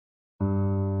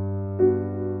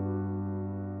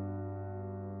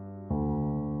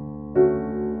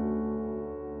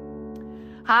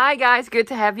Hi guys, good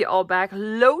to have you all back.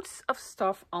 Loads of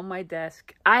stuff on my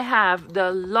desk. I have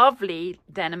the lovely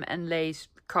Denim and Lace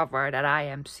cover that I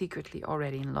am secretly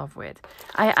already in love with.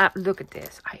 Look at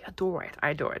this. I adore it.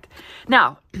 I adore it.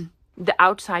 Now, the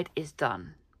outside is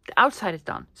done. The outside is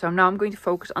done. So now I'm going to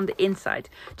focus on the inside.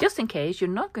 Just in case you're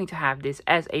not going to have this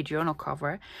as a journal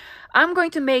cover, I'm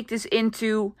going to make this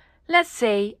into, let's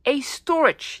say, a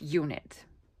storage unit.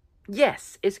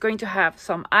 Yes, it's going to have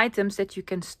some items that you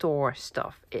can store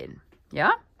stuff in.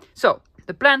 Yeah? So,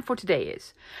 the plan for today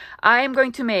is I am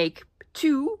going to make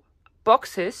 2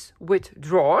 boxes with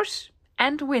drawers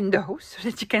and windows so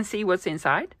that you can see what's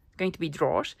inside. Going to be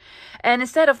drawers. And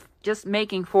instead of just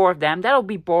making 4 of them, that'll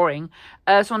be boring.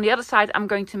 So on the other side, I'm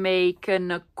going to make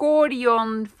an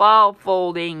accordion file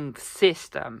folding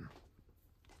system.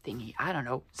 Thingy, I don't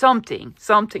know, something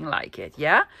like it,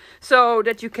 yeah? So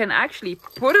that you can actually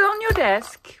put it on your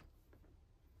desk.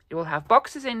 It will have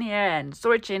boxes in here and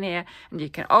storage in here, and you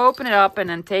can open it up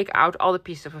and then take out all the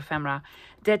pieces of ephemera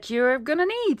that you're gonna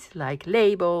need, like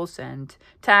labels and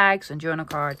tags and journal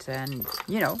cards and,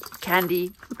 you know,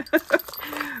 candy.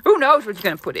 Who knows what you're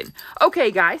gonna put in? Okay,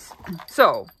 guys,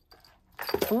 so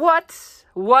what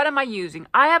am I using?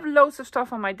 I have loads of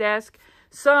stuff on my desk.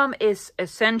 Some is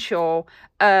essential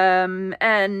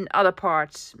and other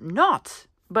parts not.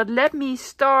 But let me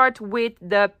start with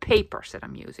the papers that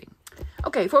I'm using.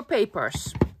 Okay, for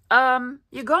papers,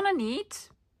 you're gonna need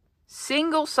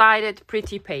single-sided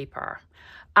pretty paper.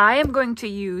 I am going to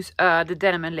use the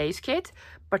Denim and Lace kit,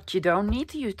 but you don't need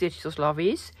to use digital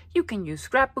slobbies. You can use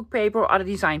scrapbook paper or other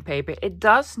design paper. It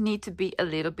does need to be a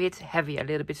little bit heavier, a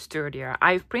little bit sturdier.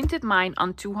 I've printed mine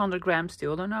on 200 grams.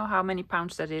 Still don't know how many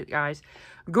pounds that is, guys.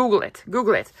 Google it.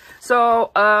 Google it.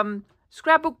 So,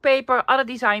 scrapbook paper, other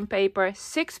design paper,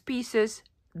 6 pieces,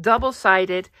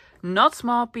 double-sided, not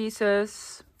small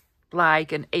pieces,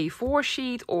 like an A4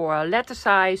 sheet or a letter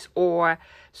size or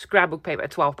scrapbook paper,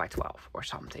 12 by 12 or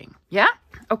something. Yeah?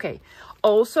 Okay.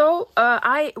 Also,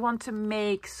 I want to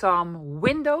make some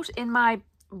windows in my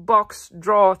box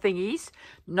drawer thingies.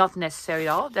 Not necessary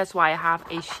at all. That's why I have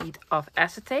a sheet of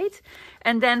acetate.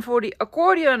 And then for the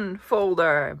accordion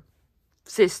folder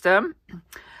system,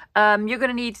 you're going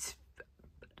to need,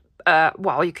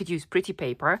 well, you could use pretty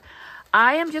paper.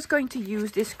 I am just going to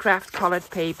use this craft colored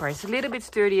paper. It's a little bit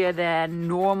sturdier than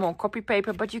normal copy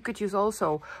paper, but you could use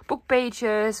also book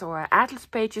pages or atlas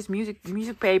pages,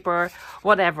 music paper,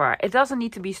 whatever. It doesn't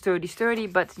need to be sturdy,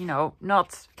 but you know,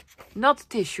 not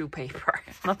tissue paper,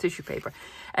 not tissue paper.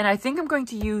 And I think I'm going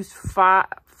to use 4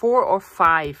 or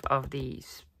 5 of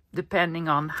these, depending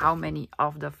on how many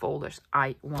of the folders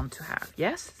I want to have.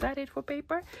 Yes, is that it for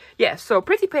paper? Yes, so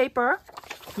pretty paper,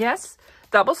 yes.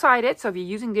 Double-sided, so if you're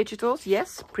using digitals,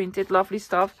 yes, printed lovely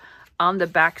stuff on the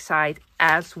back side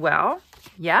as well.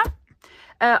 Yeah,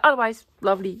 otherwise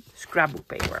lovely scrapbook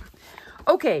paper.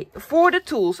 Okay, for the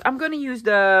tools, I'm going to use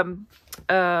the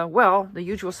well, the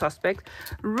usual suspect: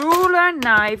 ruler,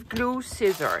 knife, glue,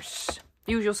 scissors.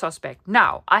 Usual suspect.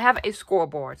 Now I have a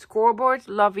scoreboard. Scoreboard,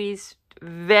 lovies,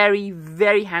 very,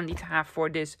 very handy to have for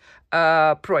this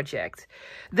project.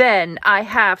 Then I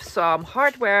have some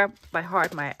hardware. By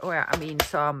hardware I mean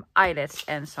some eyelets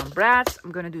and some brads.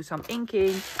 I'm gonna do some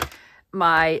inking.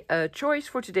 My choice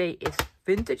for today is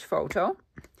vintage photo.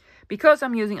 Because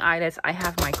I'm using eyelets, I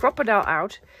have my crocodile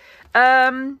out.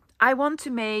 I want to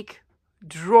make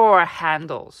drawer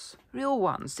handles, real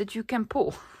ones that you can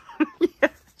pull.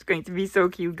 Yes, it's going to be so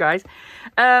cute, guys.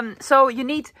 So you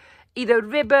need either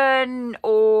ribbon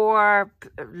or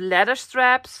leather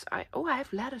straps. I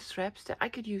have leather straps that I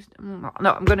could use. No,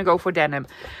 I'm going to go for denim.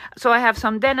 So I have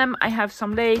some denim, I have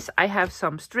some lace, I have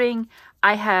some string,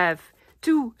 I have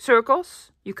 2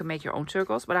 circles. You can make your own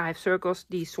circles, but I have circles,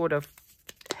 these sort of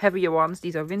heavier ones.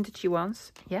 These are vintagey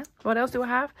ones. Yeah, what else do I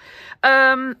have?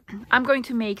 I'm going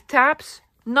to make tabs.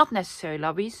 Not necessary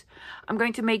lobbies. I'm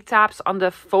going to make tabs on the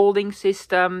folding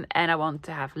system, and I want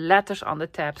to have letters on the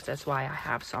tabs. That's why I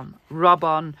have some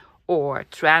rub-on or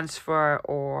transfer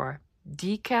or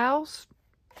decals,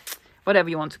 whatever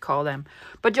you want to call them.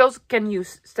 But you also can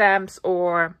use stamps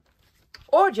or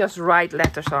just write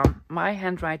letters on. My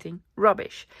handwriting,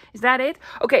 rubbish. Is that it?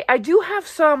 Okay, I do have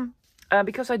some,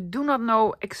 because I do not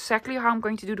know exactly how I'm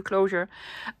going to do the closure.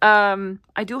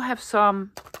 I do have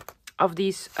some of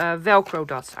these Velcro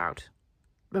dots out,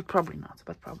 but probably not,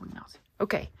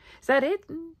 Okay, is that it?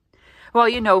 Well,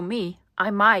 you know me, I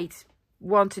might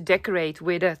want to decorate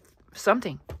with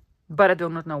something, but I do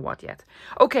not know what yet.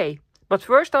 Okay, but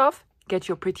first off, get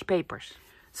your pretty papers.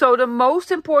 So the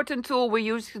most important tool we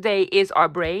use today is our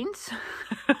brains.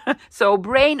 So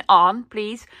brain on,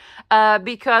 please,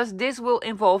 because this will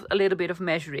involve a little bit of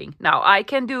measuring. Now, I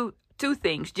can do two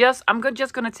things. I'm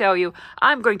just going to tell you,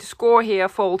 I'm going to score here,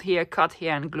 fold here, cut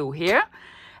here, and glue here.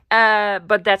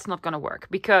 But that's not going to work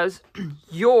because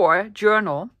your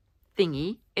journal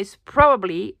thingy is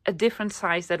probably a different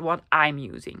size than what I'm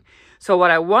using. So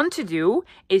what I want to do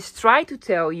is try to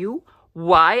tell you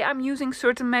why I'm using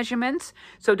certain measurements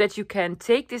so that you can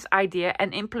take this idea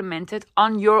and implement it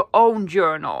on your own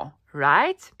journal,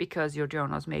 right? Because your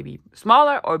journals may be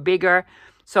smaller or bigger.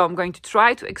 So I'm going to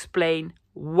try to explain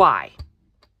why.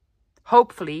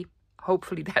 Hopefully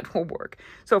that will work.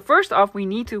 So first off, we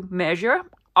need to measure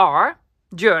our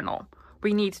journal.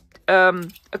 We need a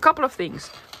couple of things.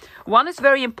 One is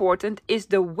very important, is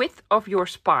the width of your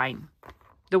spine.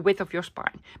 The width of your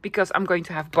spine. Because I'm going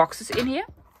to have boxes in here.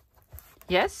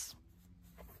 Yes.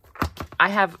 I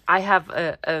have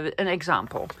an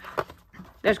example.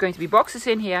 There's going to be boxes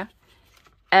in here.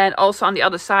 And also on the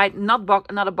other side, not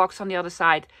another box on the other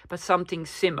side, but something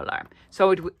similar.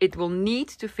 So it will need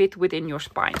to fit within your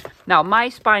spine. Now, my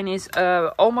spine is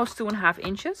almost 2.5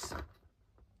 inches.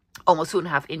 Almost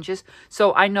 2.5 inches.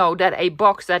 So I know that a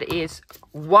box that is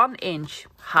 1 inch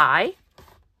high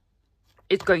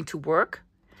is going to work.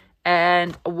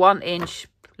 And 1 inch,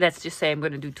 let's just say I'm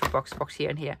going to do 2 box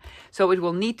here and here. So it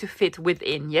will need to fit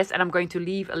within, yes? And I'm going to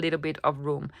leave a little bit of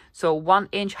room. So 1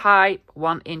 inch high,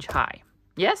 1 inch high.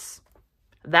 Yes?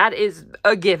 That is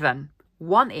a given.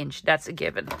 1 inch, that's a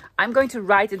given. I'm going to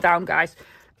write it down, guys.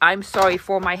 I'm sorry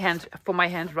for my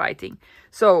handwriting.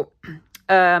 So,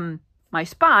 my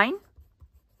spine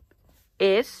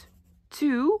is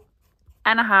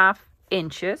 2.5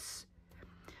 inches.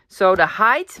 So the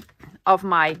height of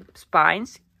my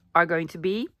spines are going to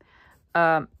be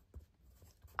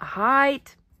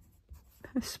height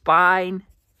spine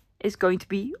is going to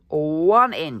be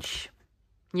 1 inch.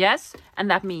 Yes,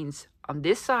 and that means on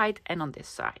this side and on this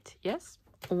side. Yes,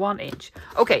 1 inch.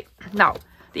 Okay, now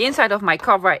the inside of my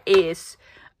cover is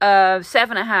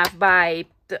 7.5 by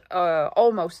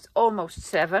almost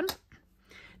 7.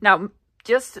 Now,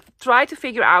 just try to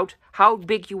figure out how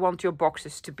big you want your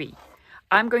boxes to be.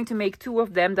 I'm going to make 2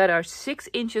 of them that are 6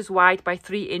 inches wide by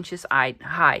 3 inches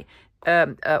high,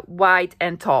 wide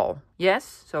and tall.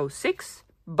 Yes, so 6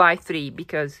 by 3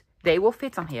 because they will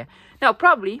fit on here. Now,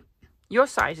 probably your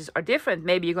sizes are different.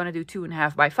 Maybe you're going to do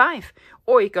 2.5 by 5,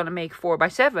 or you're going to make 4 by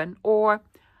 7, or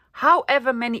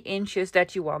however many inches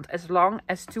that you want, as long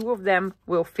as 2 of them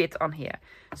will fit on here.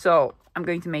 So I'm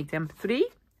going to make them 3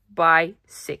 by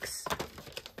 6.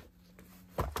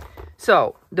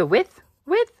 So the width,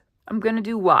 I'm going to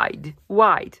do wide,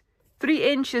 3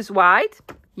 inches wide,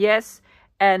 yes,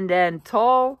 and then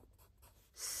tall,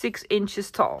 6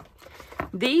 inches tall.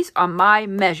 These are my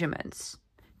measurements.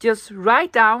 Just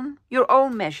write down your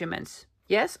own measurements,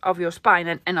 yes, of your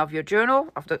spine and of your journal,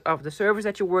 of the surface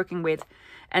that you're working with.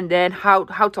 And then how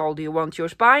tall do you want your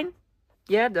spine?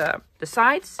 Yeah, the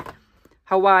sides,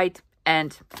 how wide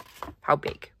and how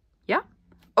big. Yeah?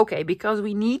 Okay, because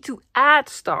we need to add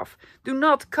stuff. Do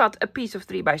not cut a piece of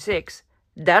 3 by 6.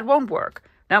 That won't work.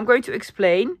 Now I'm going to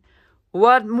explain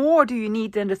what more do you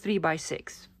need than the 3 by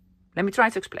 6. Let me try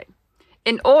to explain.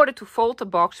 In order to fold the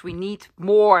box, we need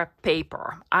more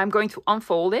paper. I'm going to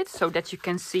unfold it so that you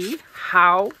can see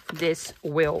how this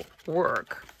will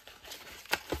work.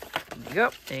 There you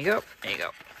go, there you go, there you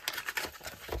go.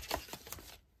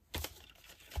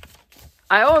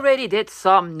 I already did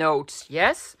some notes,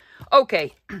 yes?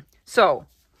 Okay, so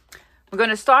we're going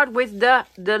to start with the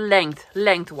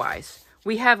lengthwise.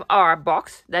 We have our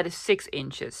box that is 6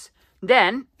 inches.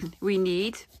 Then we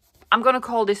need, I'm going to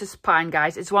call this a spine,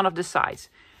 guys. It's one of the sides.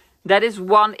 That is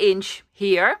 1 inch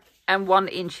here and 1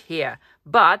 inch here.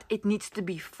 But it needs to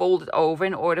be folded over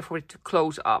in order for it to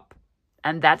close up.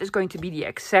 And that is going to be the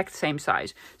exact same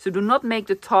size. So do not make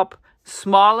the top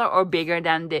smaller or bigger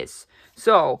than this.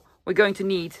 So we're going to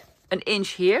need 1 inch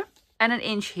here and 1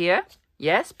 inch here.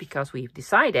 Yes, because we've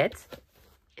decided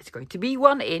it's going to be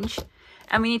 1 inch.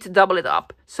 And we need to double it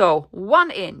up. So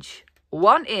 1 inch,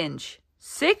 1 inch,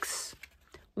 6,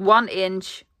 1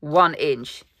 inch, 1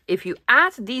 inch. If you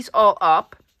add these all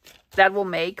up, that will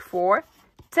make for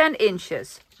 10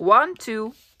 inches. 1,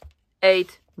 2,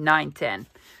 8, 9, 10.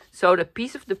 So the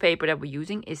piece of the paper that we're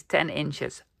using is 10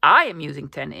 inches. I am using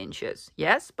 10 inches,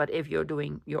 yes, but if you're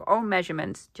doing your own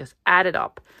measurements, just add it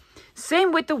up.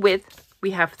 Same with the width.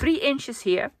 We have 3 inches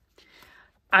here.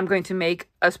 I'm going to make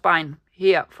a spine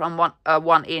here from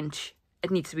 1 inch.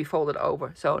 It needs to be folded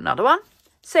over. So another one.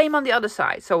 Same on the other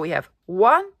side. So we have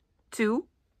 1, 2,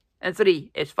 and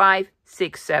 3 is 5,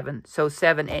 6, 7. So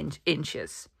 7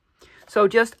 inches. So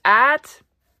just add,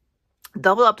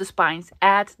 double up the spines,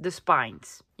 add the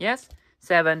spines. Yes,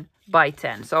 7 by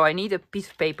 10. So I need a piece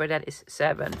of paper that is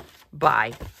 7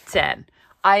 by 10.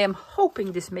 I am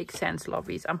hoping this makes sense,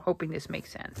 lovies. I'm hoping this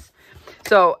makes sense.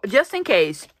 So just in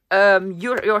case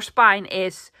your spine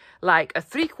is like a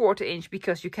 3/4 inch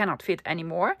because you cannot fit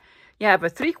anymore, you have a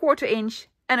 3/4 inch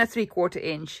and a 3/4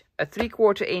 inch, a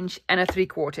 3/4 inch and a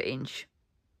 3/4 inch.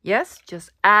 Yes, just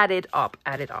add it up,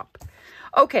 add it up.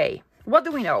 Okay, what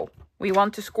do we know? We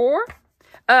want to score.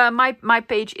 My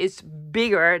page is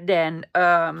bigger than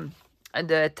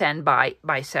the 10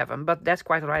 by 7, but that's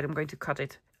quite all right. I'm going to cut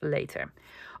it later.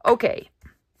 Okay,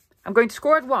 I'm going to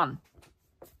score at 1.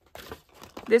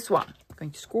 This one. I'm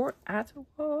going to score at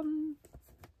 1.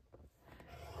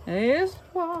 Here's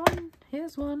 1.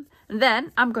 Here's 1. And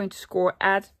then I'm going to score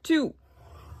at 2.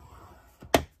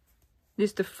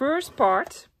 This is the first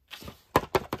part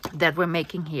that we're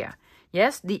making here.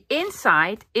 Yes, the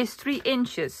inside is 3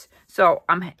 inches. So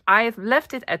I have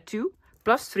left it at 2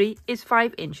 plus 3 is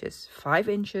 5 inches. 5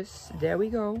 inches. There we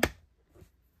go.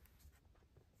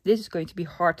 This is going to be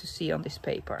hard to see on this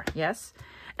paper. Yes.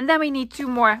 And then we need 2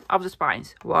 more of the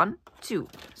spines. 1, 2.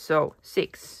 So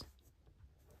 6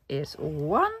 is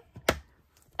 1.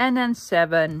 And then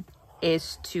 7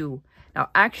 is 2. Now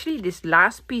actually this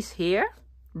last piece here,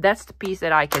 that's the piece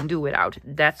that I can do without.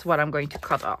 That's what I'm going to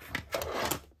cut off.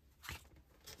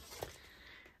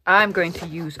 I'm going to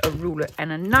use a ruler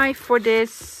and a knife for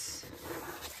this.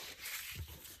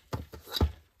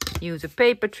 Use a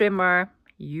paper trimmer.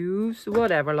 Use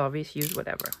whatever, lovies. Use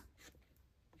whatever.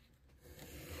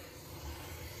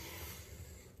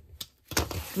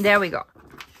 There we go.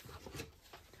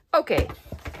 Okay.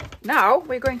 Now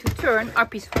we're going to turn our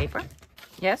piece of paper.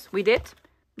 Yes, we did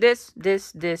this,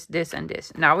 this, this, this, and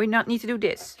this. Now we not need to do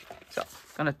this. So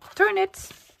I'm going to turn it.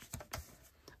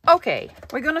 Okay,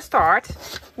 we're going to start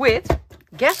with,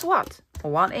 guess what?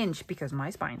 1 inch, because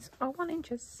my spines are 1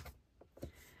 inches.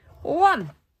 1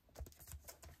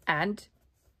 and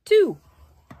 2.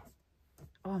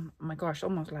 Oh my gosh,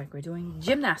 almost like we're doing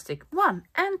gymnastic. 1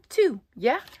 and 2,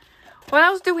 yeah? What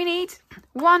else do we need?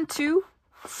 1, 2,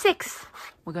 6.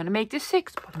 We're going to make this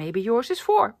 6, but maybe yours is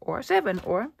 4 or 7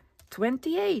 or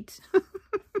 28.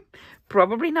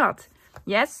 Probably not.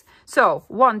 Yes, so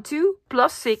 1, 2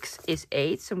 plus 6 is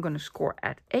 8. So I'm going to score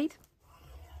at 8.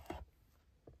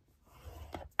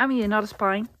 I need another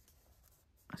spine.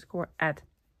 I score at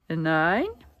 9.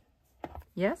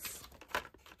 Yes,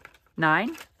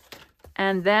 9.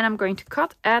 And then I'm going to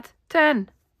cut at 10.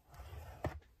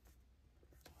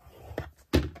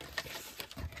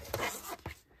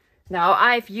 Now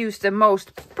I've used the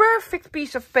most perfect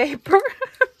piece of paper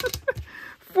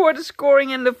for the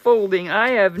scoring and the folding. I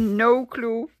have no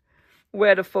clue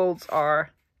where the folds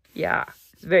are. Yeah,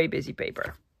 it's very busy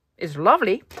paper. It's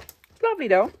lovely. It's lovely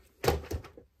though.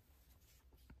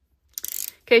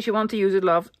 In case you want to use it,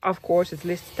 love, of course, it's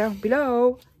listed down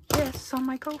below. Yes, on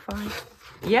my Ko-Fi.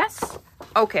 Yes?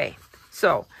 Okay.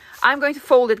 So, I'm going to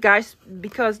fold it, guys,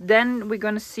 because then we're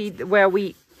going to see where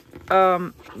we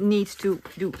need to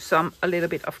do a little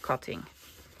bit of cutting.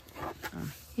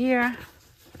 Here.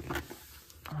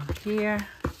 On here.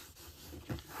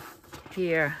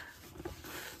 Here.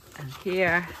 And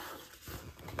here.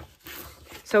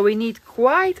 So we need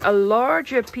quite a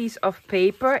larger piece of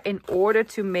paper in order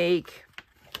to make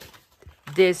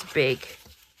this big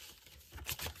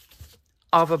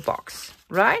of a box,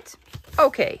 right?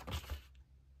 Okay.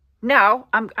 Now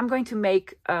I'm going to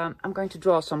make I'm going to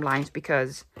draw some lines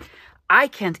because I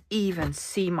can't even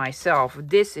see myself.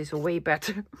 This is a way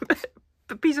better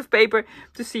piece of paper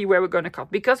to see where we're going to cut,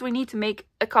 because we need to make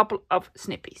a couple of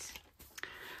snippies.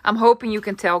 I'm hoping you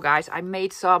can tell, guys. I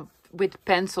made some with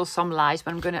pencil, some lines,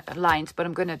 but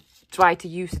I'm gonna try to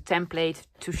use the template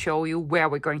to show you where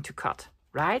we're going to cut.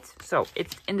 Right? So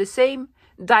it's in the same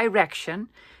direction.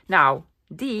 Now,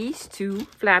 these 2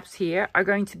 flaps here are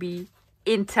going to be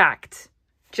intact.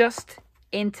 Just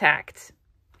intact.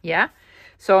 Yeah?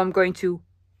 So I'm going to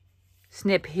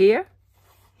snip here,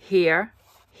 here,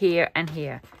 here, and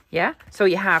here. Yeah? So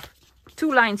you have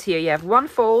 2 lines here. You have 1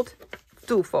 fold,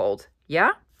 2 fold.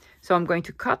 Yeah? So I'm going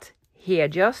to cut here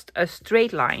just a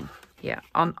straight line. Yeah,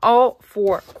 on all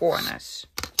 4 corners.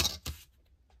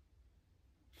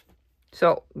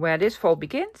 So where this fold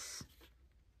begins,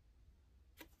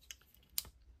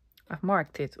 I've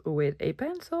marked it with a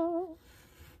pencil.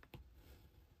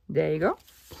 There you go.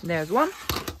 There's 1.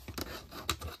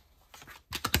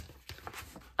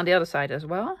 On the other side as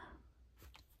well.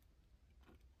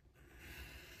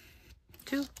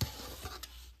 2.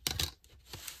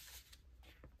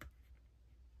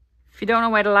 don't know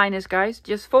where the line is, guys,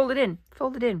 just fold it in.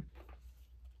 Fold it in.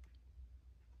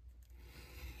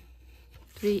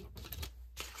 3.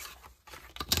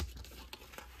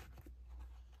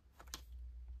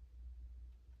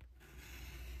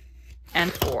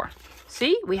 And 4.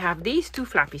 See, we have these 2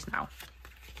 flappies now.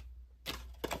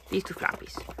 These 2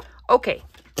 flappies. Okay,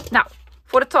 now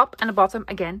for the top and the bottom,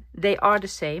 again, they are the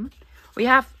same. We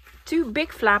have 2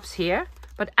 big flaps here,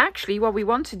 but actually what we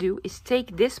want to do is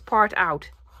take this part out.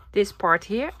 This part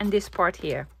here and this part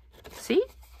here. See?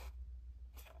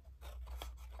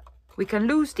 We can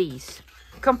lose these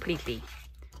completely.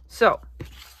 So,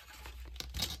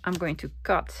 I'm going to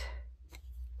cut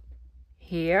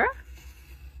here.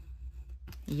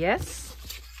 Yes.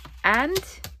 And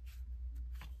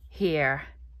here.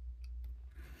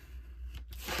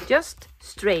 Just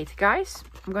straight, guys.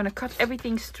 I'm going to cut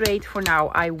everything straight for now.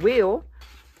 I will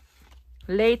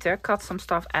later cut some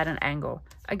stuff at an angle.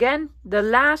 Again, the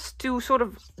last 2 sort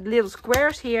of little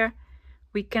squares here,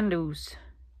 we can lose.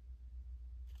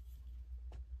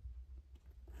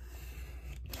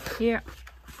 Here.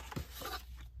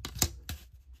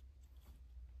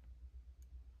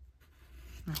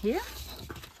 And here.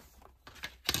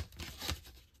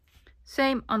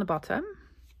 Same on the bottom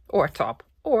or top,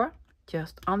 or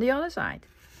just on the other side.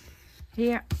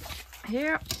 Here,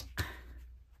 here.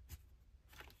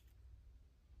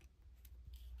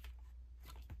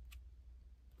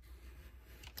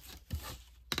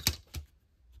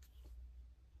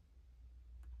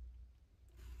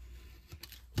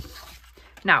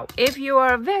 Now, if you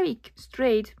are a very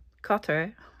straight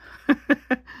cutter,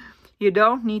 you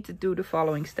don't need to do the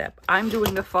following step. I'm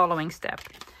doing the following step.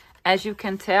 As you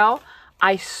can tell,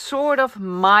 I sort of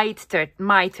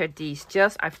mitered these.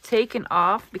 Just I've taken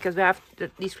off because we have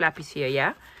these flappies here,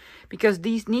 yeah? Because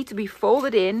these need to be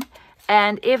folded in.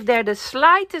 And if they're the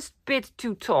slightest bit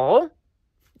too tall,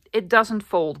 it doesn't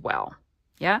fold well.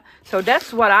 Yeah? So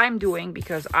that's what I'm doing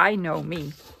because I know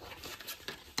me.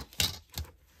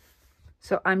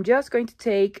 So I'm just going to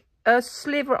take a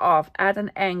sliver off at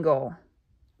an angle.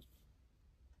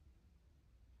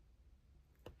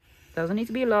 Doesn't need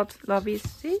to be a lot, lovies.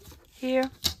 See? Here.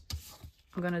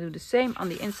 I'm going to do the same on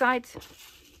the inside.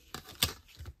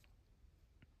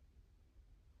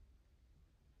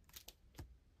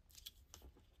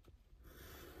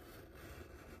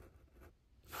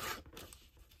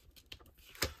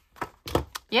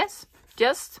 Yes,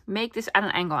 just make this at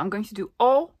an angle. I'm going to do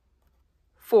all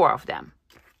 4 of them.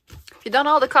 You done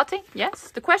all the cutting? Yes.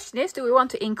 The question is, do we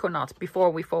want to ink or not before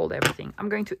we fold everything? I'm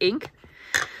going to ink.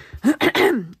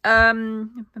 I'm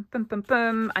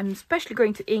especially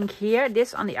going to ink here,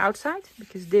 this on the outside,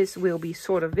 because this will be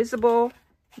sort of visible.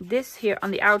 This here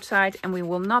on the outside, and we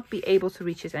will not be able to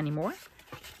reach it anymore.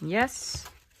 Yes.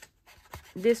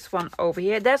 This one over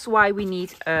here. That's why we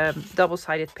need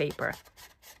double-sided paper.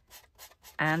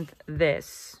 And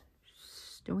this.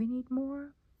 Do we need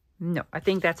more? No, I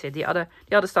think that's it. The other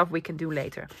stuff we can do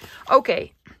later.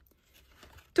 Okay.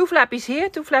 2 flappies here,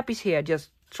 2 flappies here. Just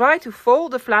try to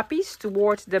fold the flappies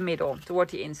towards the middle, toward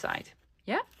the inside.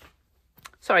 Yeah?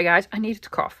 Sorry, guys. I needed to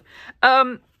cough.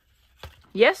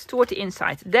 Yes, toward the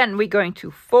inside. Then we're going to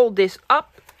fold this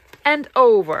up and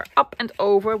over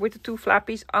with the 2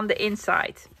 flappies on the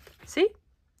inside. See?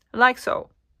 Like so.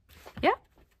 Yeah?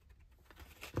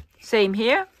 Same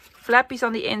here. Flappies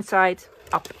on the inside,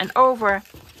 up and over.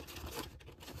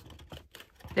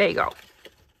 There you go.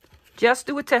 Just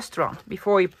do a test run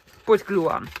before you put glue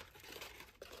on.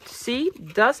 See,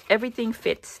 does everything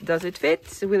fit? Does it fit?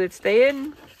 Will it stay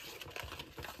in?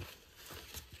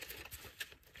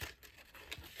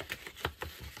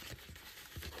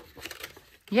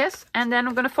 Yes, and then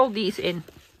I'm going to fold these in.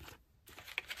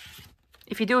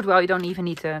 If you do it well, you don't even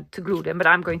need to glue them, but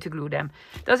I'm going to glue them.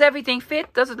 Does everything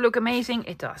fit? Does it look amazing?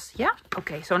 It does, yeah?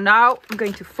 Okay, so now I'm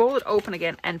going to fold it open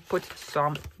again and put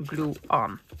some glue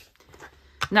on.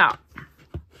 Now,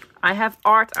 I have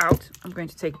Art out. I'm going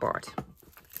to take Bart.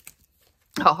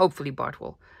 Oh, hopefully Bart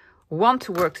will want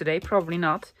to work today. Probably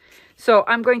not. So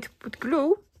I'm going to put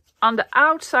glue on the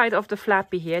outside of the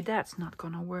flappy here. That's not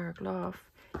going to work, love.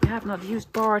 You have not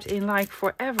used Bart in like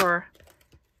forever.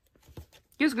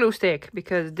 Use glue stick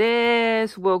because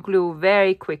this will glue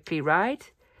very quickly,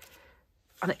 right?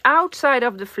 On the outside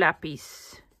of the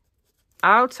flappies.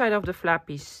 Outside of the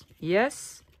flappies.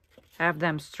 Yes. Have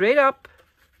them straight up.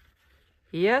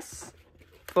 Yes.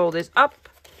 Fold this up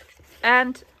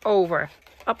and over.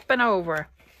 Up and over.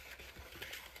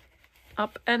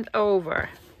 Up and over.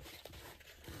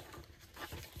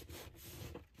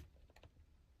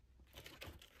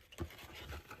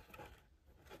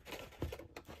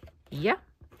 Yeah.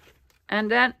 And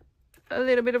then a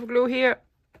little bit of glue here.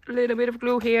 a little bit of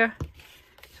glue here.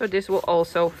 So this will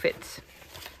also fit.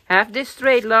 Have this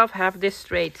straight, love, have this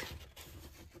straight.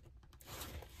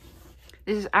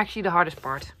 This is actually the hardest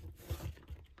part.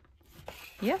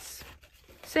 Yes,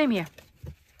 same here.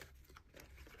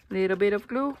 Little bit of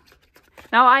glue.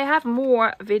 Now I have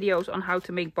more videos on how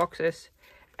to make boxes,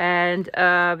 and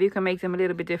you can make them a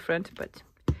little bit different, but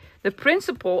the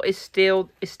principle is still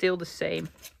the same.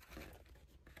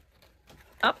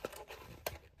 Up,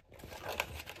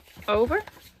 over.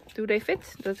 Do they fit?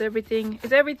 Is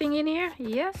everything in here?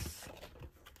 Yes.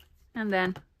 And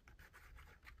then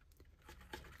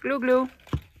glue, glue.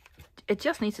 It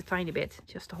just needs a tiny bit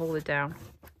just to hold it down.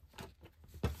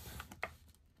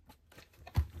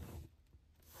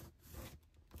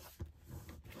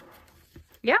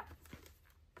 Yeah.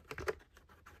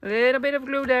 A little bit of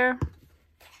glue there.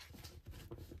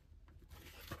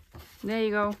 There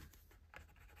you go.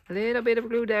 A little bit of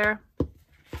glue there.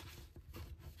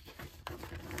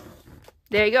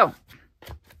 There you go.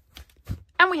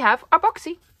 And we have our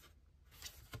boxy.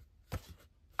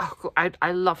 Oh, cool.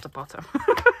 I love the bottom.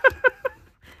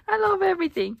 I love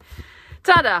everything.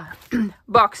 Ta-da!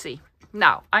 Boxy.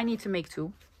 Now, I need to make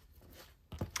two.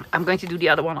 I'm going to do the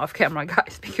other one off camera,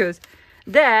 guys, because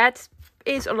that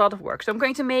is a lot of work. So I'm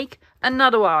going to make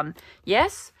another one.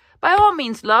 Yes? By all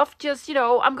means, love, just, you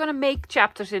know, I'm going to make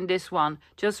chapters in this one.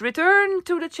 Just return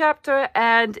to the chapter,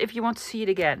 and if you want to see it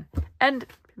again. And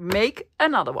make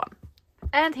another one.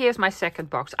 And here's my second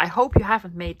box. I hope you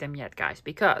haven't made them yet, guys,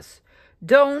 because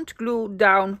don't glue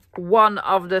down one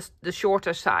of the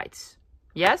shorter sides.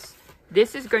 Yes,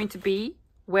 this is going to be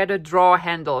where the drawer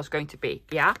handle is going to be.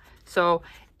 Yeah, so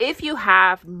if you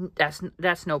have,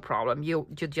 that's no problem. You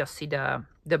just see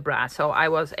the brass. So I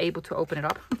was able to open it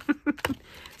up.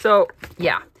 So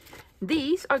yeah,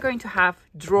 these are going to have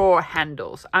drawer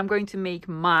handles. I'm going to make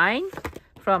mine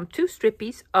from 2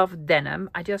 strippies of denim.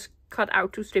 I just cut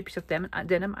out 2 strippies of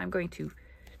denim. I'm going to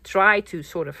try to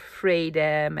sort of fray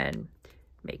them and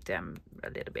make them a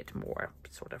little bit more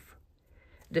sort of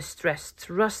distressed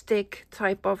rustic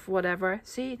type of whatever.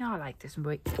 See, now I like this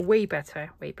way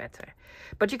better, way better.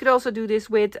 But you could also do this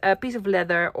with a piece of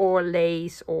leather or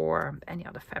lace or any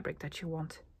other fabric that you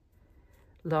want.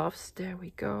 Loves, there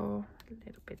we go. A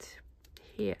little bit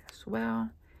here as well.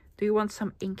 Do you want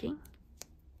some inking?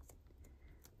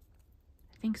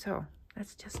 I think so.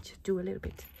 Let's just do a little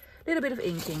bit of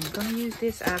inking. I'm gonna use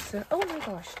this as a, oh my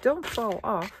gosh, don't fall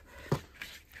off.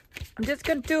 I'm just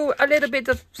gonna do a little bit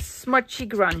of smudgy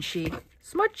grungy.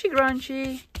 Smudgy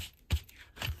grungy.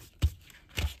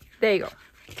 There you go.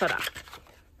 Ta-da.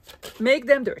 Make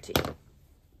them dirty.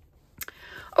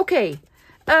 Okay.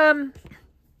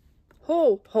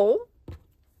 Hole.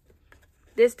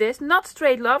 This. Not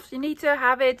straight, loves. You need to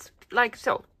have it like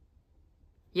so.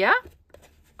 Yeah?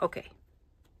 Okay.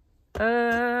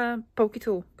 Pokey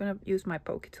tool. I'm gonna use my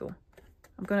pokey tool.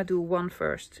 I'm gonna do one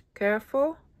first.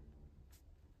 Careful.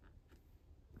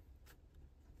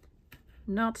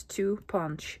 Not to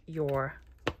punch your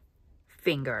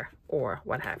finger or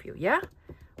what have you. Yeah?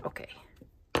 Okay.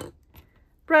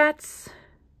 Brats.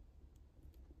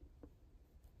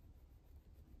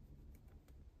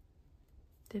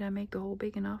 Did I make the hole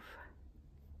big enough?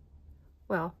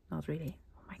 Well, not really.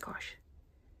 Oh my gosh.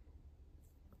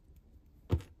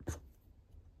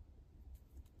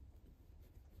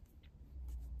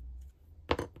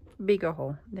 Bigger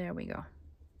hole. There we go.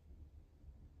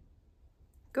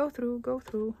 Go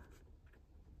through.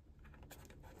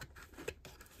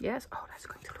 Yes. Oh, that's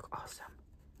going to look awesome.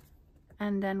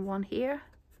 And then one here.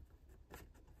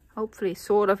 Hopefully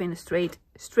sort of in a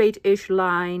straight-ish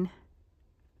line.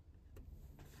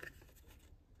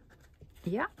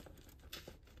 Yeah.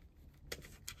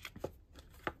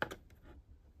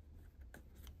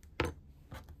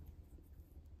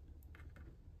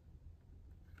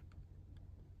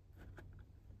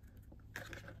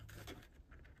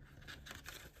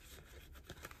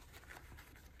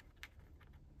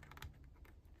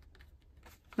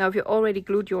 Now, if you already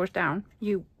glued yours down,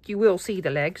 you will see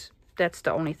the legs. That's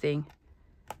the only thing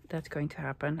that's going to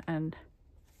happen. And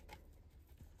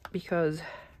because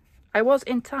I was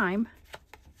in time,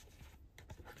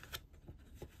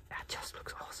 that just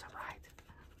looks awesome,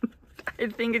 right? I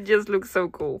think it just looks so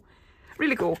cool.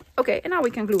 Really cool. Okay, and now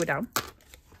we can glue it down.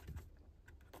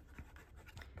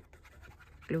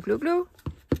 Glue, glue, glue.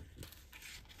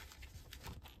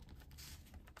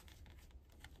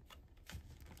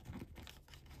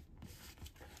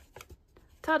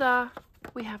 Ta-da!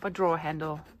 We have a drawer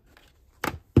handle.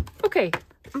 Okay,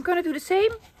 I'm gonna do the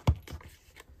same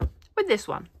with this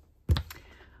one.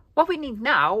 What we need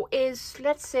now is,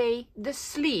 let's say, the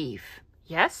sleeve.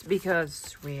 Yes,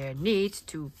 because we need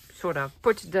to sort of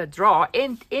put the drawer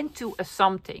into a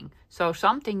something. So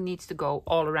something needs to go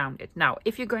all around it. Now,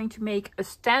 if you're going to make a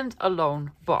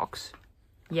standalone box,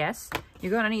 yes,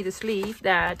 you're going to need a sleeve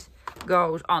that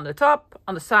goes on the top,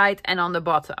 on the side, and on the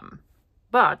bottom.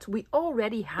 But we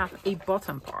already have a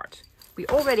bottom part. We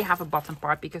already have a bottom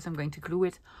part because I'm going to glue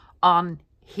it on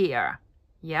here.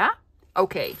 Yeah?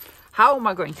 Okay. How am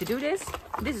I going to do this?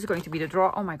 This is going to be the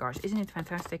drawer. Oh my gosh, isn't it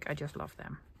fantastic? I just love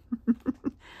them.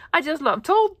 I just love.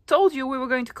 Told you we were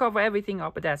going to cover everything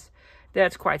up, but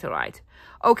that's quite all right.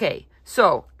 Okay,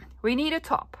 so we need a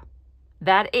top.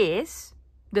 That is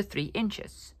the 3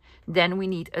 inches. Then we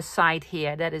need a side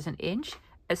here that is 1 inch,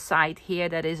 a side here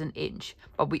that is 1 inch.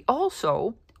 But we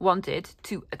also want it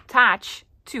to attach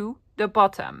to the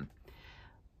bottom.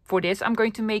 For this, I'm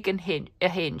going to make a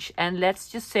hinge. And let's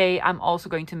just say I'm also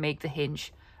going to make the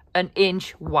hinge 1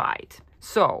 inch wide.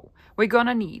 So we're going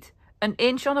to need 1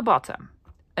 inch on the bottom,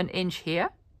 1 inch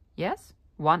here. Yes,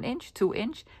 1 inch, 2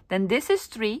 inch. Then this is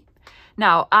 3.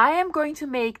 Now I am going to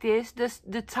make this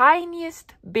the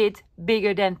tiniest bit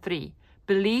bigger than 3.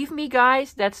 Believe me,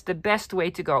 guys, that's the best way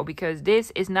to go, because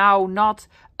this is now not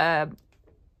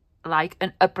like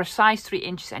a precise 3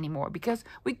 inches anymore, because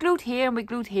we glued here and we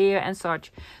glued here and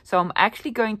such. So I'm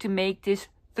actually going to make this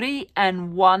 3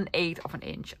 1/8 of an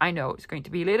inch. I know it's going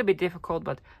to be a little bit difficult,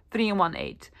 but 3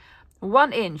 1/8.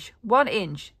 1 inch, 1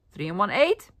 inch, 3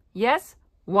 1/8. Yes,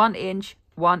 1 inch,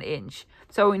 1 inch.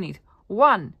 So we need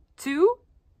 1, 2,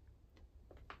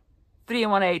 3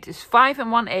 1/8 is 5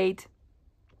 1/8.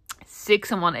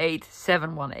 6 1/8,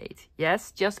 7 1/8.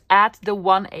 Yes, just add the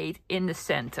 1/8 in the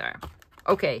center.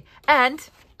 Okay, and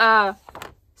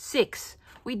 6.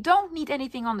 We don't need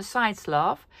anything on the sides,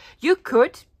 love. You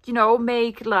could, you know,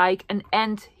 make like an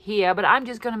end here, but I'm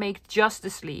just gonna make just the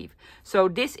sleeve. So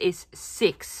this is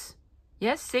 6.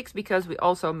 Yes, 6, because we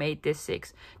also made this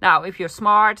 6. Now, if you're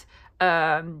smart,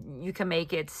 you can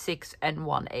make it 6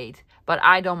 1/8. But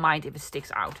I don't mind if it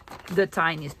sticks out the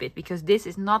tiniest bit, because this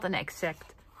is not an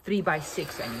exact 3 by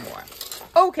 6 anymore.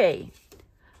 Okay.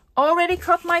 Already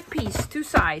cut my piece to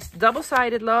size,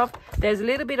 double-sided, love. There's a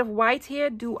little bit of white here.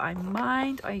 Do I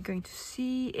mind? Are you going to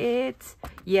see it?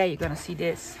 Yeah, you're going to see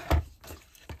this.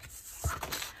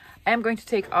 I'm going to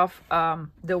take off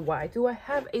the white. Do I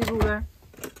have a ruler?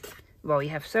 Well, you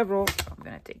have several. So I'm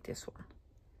going to take this one.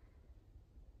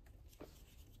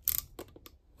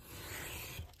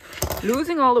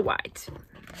 Losing all the white.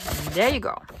 There you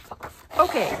go.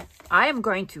 Okay, I am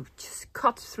going to just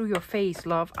cut through your face,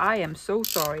 love. I am so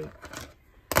sorry.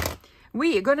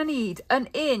 We are gonna need 1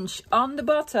 inch on the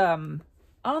bottom.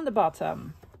 On the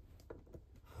bottom.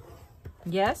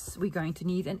 Yes, we're going to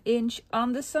need 1 inch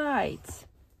on the sides.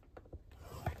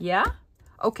 Yeah?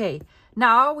 Okay,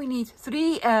 now we need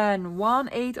 3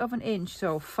 1/8 of an inch.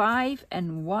 So 5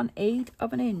 1/8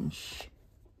 of an inch.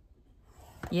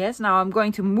 Yes, now I'm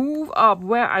going to move up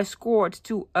where I scored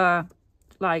to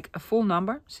like a full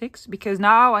number, 6, because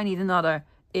now I need another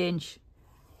inch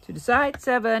to the side,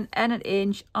 7, and 1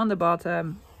 inch on the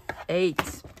bottom,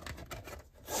 8.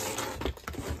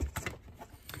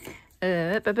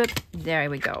 There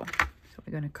we go. So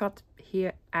we're going to cut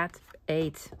here at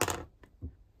 8.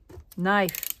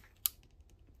 Knife.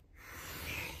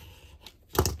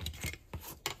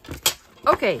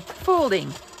 Okay,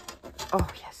 folding. Oh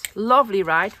yes, lovely,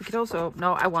 right? We could also,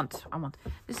 no, I want.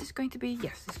 This is going to be,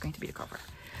 yes, this is going to be the cover.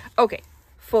 Okay,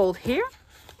 fold here.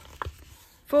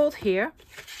 Fold here.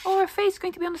 Oh, her face is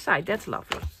going to be on the side. That's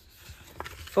lovely.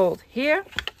 Fold here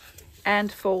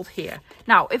and fold here.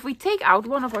 Now, if we take out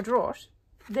one of our drawers,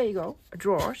 there you go,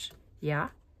 drawers, yeah.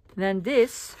 Then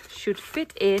this should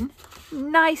fit in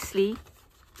nicely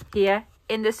here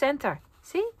in the center.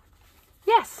 See?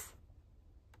 Yes.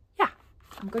 Yeah,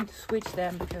 I'm going to switch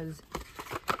them because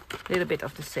a little bit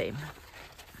of the same.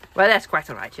 Well, that's quite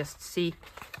all right. Just see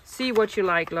what you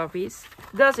like, lovies.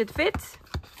 Does it fit?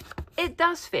 It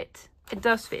does fit. It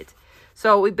does fit.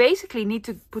 So we basically need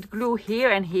to put glue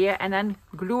here and then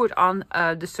glue it on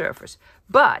the surface.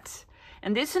 But,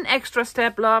 and this is an extra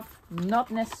step, love,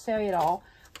 not necessary at all.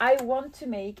 I want to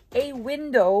make a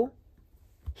window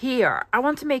here. I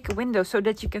want to make a window so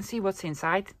that you can see what's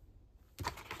inside.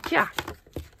 Yeah.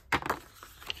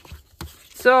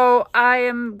 So I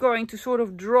am going to sort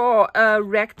of draw a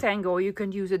rectangle. You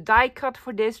can use a die cut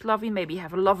for this, lovely. Maybe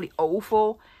have a lovely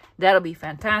oval. That'll be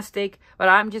fantastic. But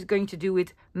I'm just going to do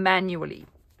it manually.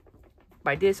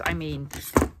 By this I mean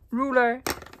ruler,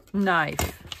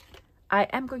 knife. I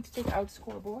am going to take out the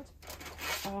scoreboard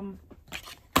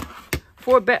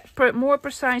for more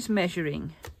precise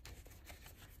measuring.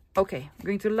 Okay, I'm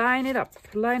going to line it up.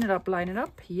 Line it up, line it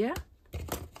up. Yeah.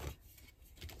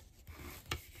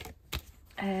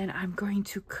 And I'm going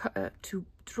to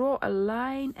draw a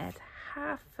line at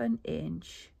 1/2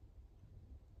 inch.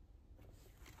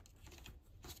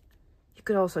 You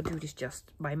could also do this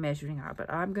just by measuring out,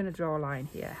 but I'm going to draw a line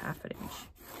here, 1/2 inch.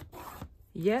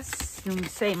 Yes, doing the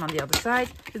same on the other side.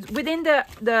 It's within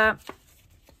the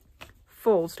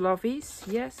folds, lovies.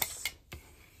 Yes.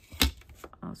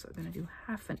 Also going to do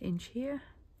 1/2 inch here.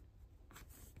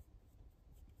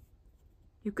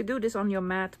 You could do this on your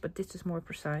mat, but this is more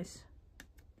precise.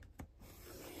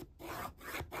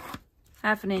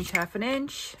 1/2 inch, 1/2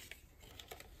 inch.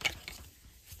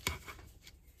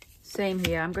 Same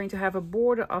here. I'm going to have a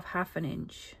border of 1/2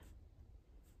 inch.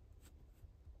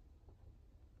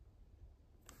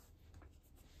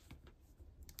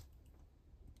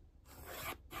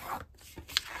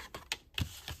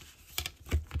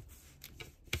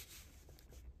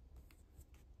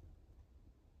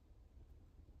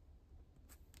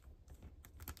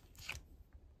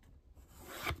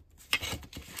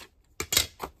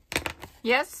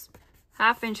 Yes,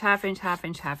 1/2 inch, 1/2 inch, 1/2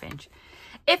 inch, 1/2 inch.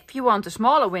 If you want a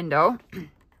smaller window,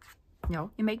 no,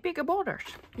 you make bigger borders.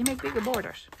 You make bigger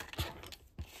borders.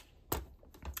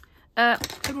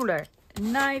 Ruler,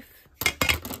 knife.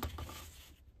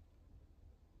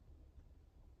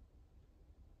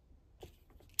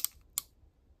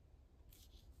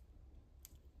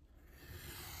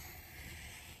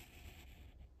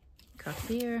 Cut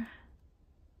here.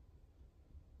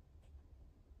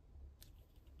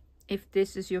 If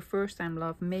this is your first time,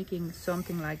 love, making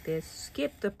something like this,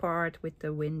 skip the part with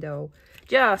the window.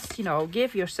 Just, you know,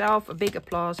 give yourself a big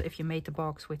applause if you made the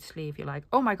box with sleeve. You're like,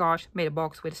 oh my gosh, made a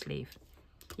box with a sleeve.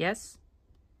 Yes?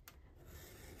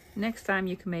 Next time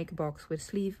you can make a box with a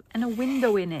sleeve and a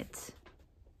window in it.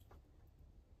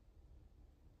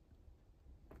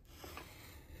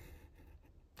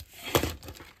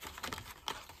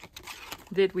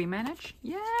 Did we manage?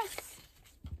 Yes!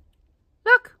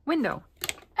 Look, window.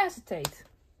 Acetate.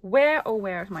 Where, oh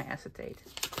where is my acetate?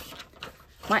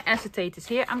 My acetate is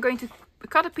here. I'm going to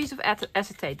cut a piece of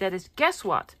acetate. That is, guess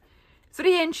what?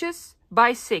 3 inches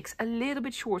by 6. A little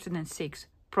bit shorter than 6,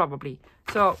 probably.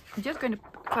 So I'm just going to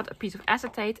cut a piece of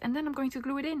acetate and then I'm going to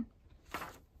glue it in.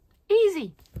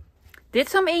 Easy. Did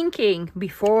some inking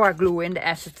before I glue in the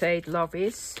acetate,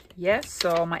 lovies. Yes,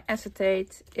 so my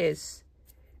acetate is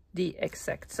the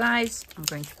exact size. I'm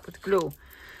going to put glue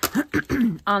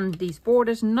on these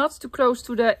borders, not too close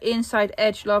to the inside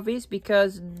edge, lovies,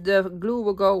 because the glue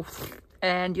will go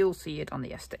and you'll see it on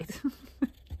the acetate.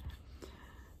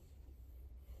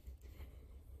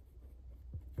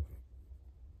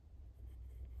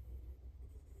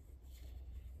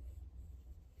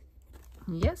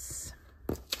 Yes.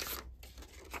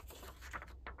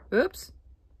 Oops.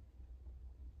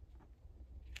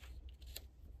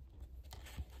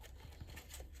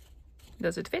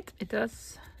 Does it fit? It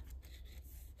does.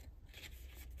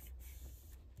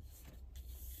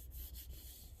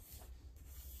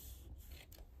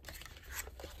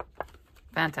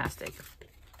 Fantastic.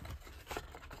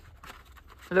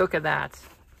 Look at that.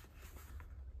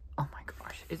 Oh my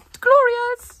gosh, it's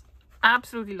glorious.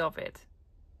 Absolutely love it.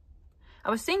 I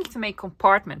was thinking to make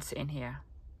compartments in here.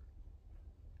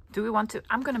 Do we want to?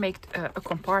 I'm going to make a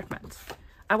compartment.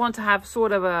 I want to have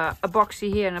sort of a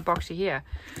boxy here and a boxy here.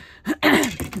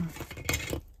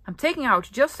 I'm taking out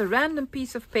just a random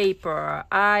piece of paper.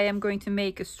 I am going to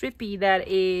make a strippy that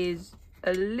is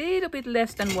a little bit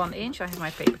less than 1 inch. I have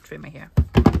my paper trimmer here.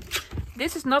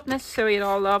 This is not necessary at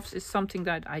all, loves. It's something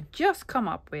that I just come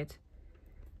up with.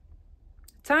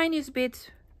 Tiniest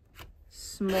bit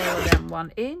smaller than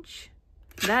 1 inch.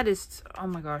 That is, oh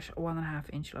my gosh,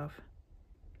 1.5 inch, love.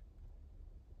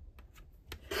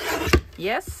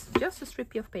 Yes, just a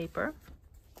strippy of paper.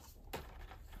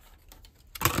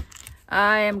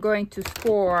 I am going to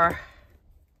score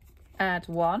at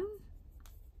 1.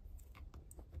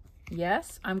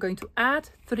 Yes, I'm going to add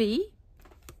 3.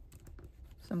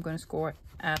 So I'm going to score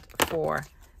at 4.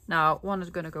 Now, one is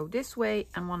going to go this way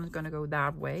and one is going to go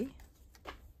that way.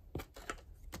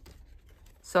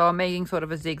 So I'm making sort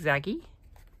of a zigzaggy.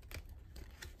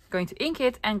 Going to ink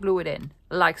it and glue it in,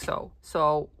 like so.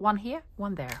 So one here,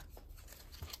 one there.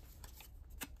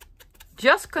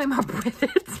 Just came up with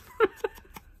it.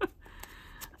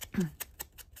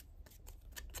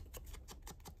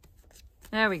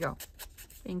 There we go.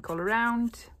 Ink all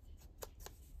around.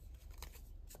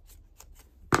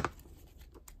 I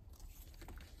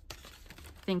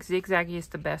think zigzaggy is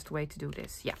the best way to do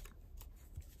this. Yeah.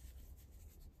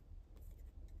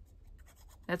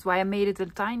 That's why I made it the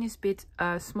tiniest bit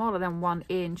smaller than 1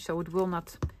 inch, so it will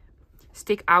not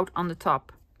stick out on the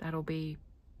top. That'll be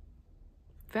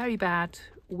very bad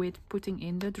with putting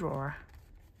in the drawer.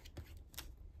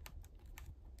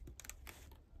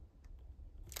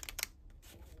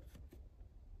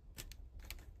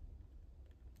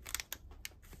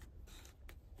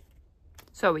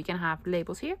 So we can have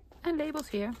labels here and labels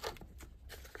here.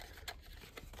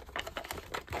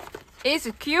 Is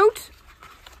it cute?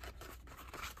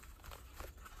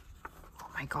 Oh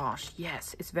my gosh,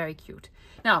 yes, it's very cute.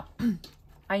 Now,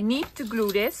 I need to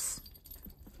glue this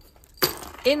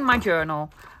in my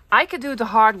journal. I could do it the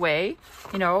hard way,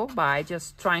 you know, by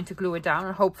just trying to glue it down,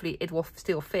 and hopefully it will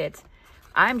still fit.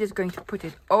 I'm just going to put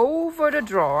it over the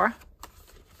drawer.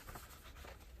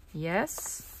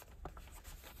 Yes.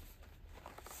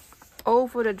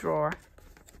 Over the drawer.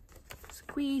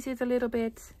 Squeeze it a little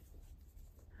bit.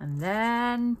 And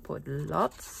then put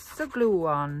lots of glue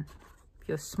on. If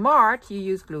you're smart, you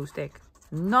use glue stick.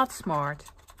 Not smart.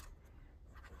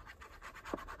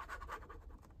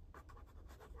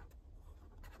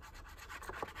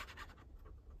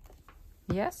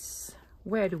 Yes.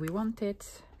 Where do we want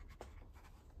it?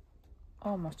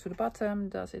 Almost to the bottom.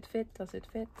 Does it fit? Does it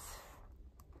fit?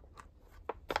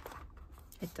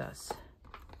 It does.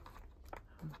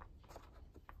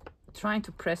 Trying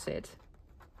to press it.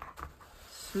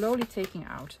 Slowly taking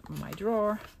out my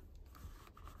drawer.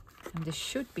 And this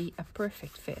should be a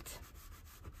perfect fit.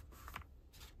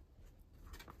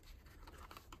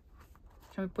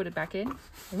 Shall we put it back in?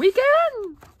 We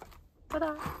can!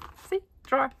 Ta-da! See?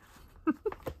 Drawer.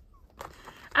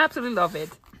 Absolutely love it.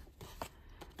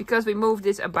 Because we moved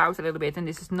this about a little bit, and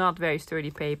this is not very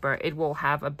sturdy paper, it will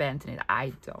have a bend in it.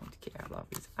 I don't care,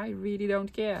 lovelies. I really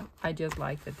don't care. I just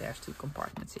like that there's 2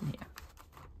 compartments in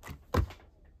here.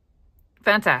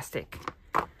 Fantastic.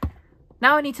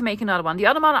 Now I need to make another one. The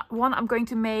other one I'm going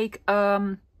to make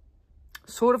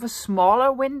sort of a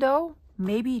smaller window.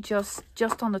 Maybe just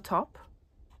on the top.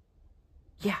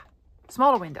 Yeah,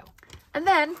 smaller window. And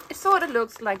then it sort of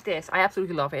looks like this. I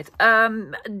absolutely love it.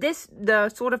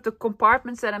 The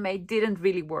compartments that I made didn't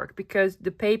really work because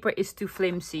the paper is too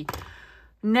flimsy.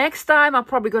 Next time I'm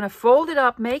probably going to fold it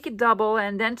up, make it double,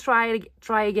 and then try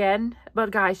again.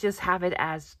 But guys, just have it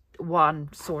as one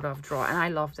sort of drawer. And I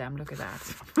love them. Look at that.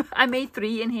 I made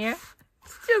 3 in here.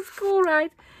 It's just cool,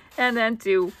 right? And then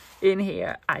 2 in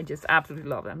here. I just absolutely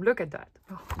love them. Look at that.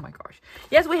 Oh my gosh.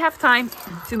 Yes, we have time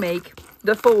to make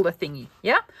the folder thingy.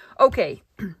 Yeah? Okay.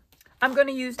 I'm going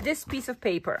to use this piece of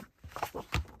paper.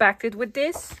 Back it with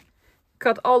this.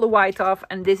 Cut all the white off.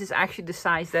 And this is actually the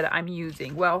size that I'm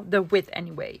using. Well, the width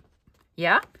anyway.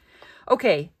 Yeah?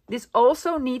 Okay. This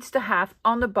also needs to have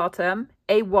on the bottom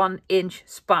a 1-inch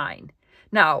spine.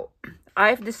 Now,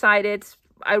 I've decided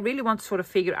I really want to sort of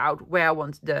figure out where I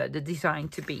want the design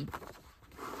to be.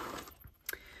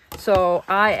 So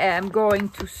I am going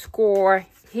to score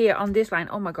here on this line.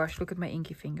 Oh my gosh, look at my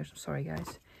inky fingers. I'm sorry,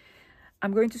 guys.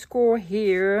 I'm going to score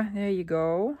here. There you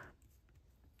go.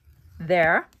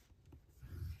 There.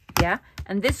 Yeah.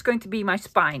 And this is going to be my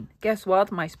spine. Guess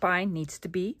what? My spine needs to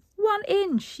be 1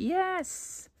 inch.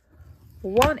 Yes.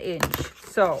 1 inch.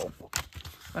 So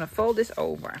I'm going to fold this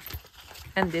over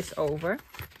and this over.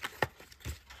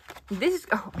 This is,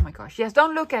 oh my gosh, yes,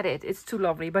 don't look at it. It's too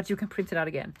lovely, but you can print it out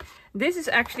again. This is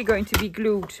actually going to be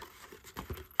glued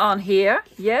on here.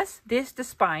 Yes, this is the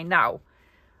spine. Now,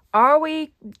 are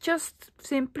we just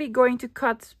simply going to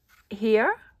cut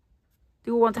here?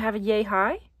 Do we want to have it yay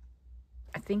high?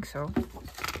 I think so.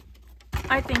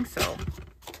 I think so.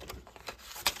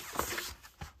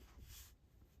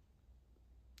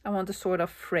 I want a sort of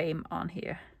frame on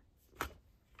here.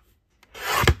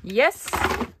 Yes.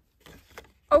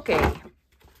 Okay,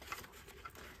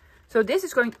 so this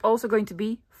is also going to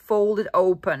be folded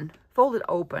open. Folded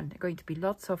open. There are going to be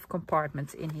lots of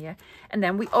compartments in here. And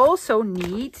then we also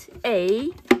need a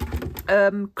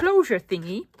closure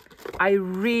thingy. I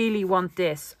really want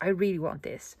this. I really want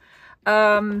this.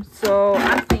 So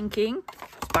I'm thinking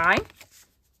spine.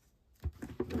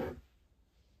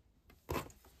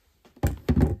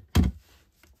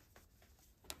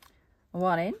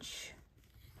 One inch.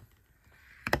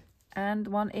 And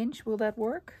 1 inch, will that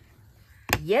work?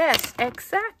 Yes,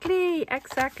 exactly,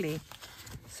 exactly.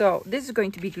 So this is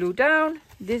going to be glued down.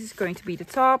 This is going to be the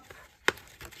top.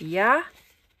 Yeah.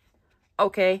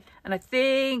 Okay, and I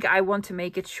think I want to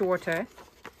make it shorter.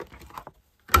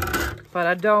 But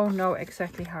I don't know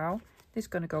exactly how. This is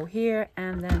going to go here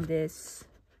and then this.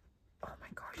 Oh my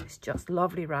gosh, it's just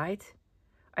lovely, right?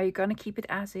 Are you going to keep it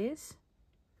as is?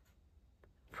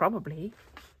 Probably.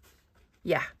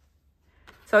 Yeah.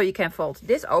 So you can fold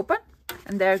this open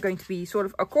and there are going to be sort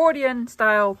of accordion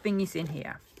style thingies in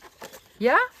here.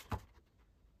 Yeah?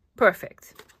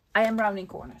 Perfect. I am rounding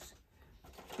corners.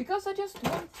 Because I just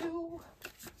want to.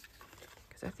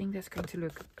 Because I think that's going to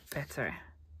look better.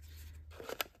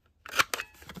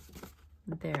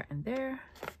 There and there.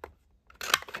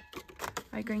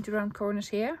 Are you going to round corners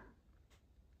here?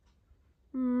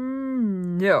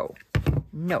 No.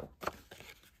 No.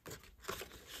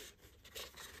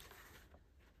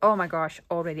 Oh my gosh,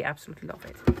 already absolutely love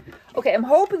it. Okay, I'm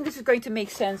hoping this is going to make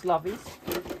sense, lovies.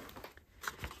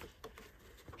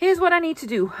 Here's what I need to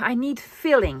do. I need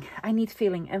filling.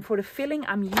 And for the filling,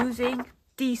 I'm using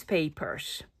these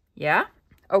papers. Yeah?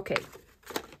 Okay.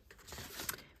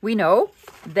 We know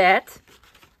that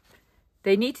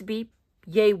they need to be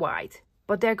yay wide,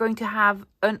 but they're going to have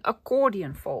an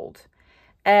accordion fold.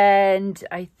 And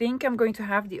I think I'm going to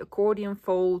have the accordion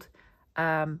fold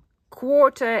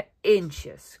 1/4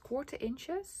 inches. 1/4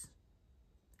 inches?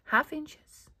 1/2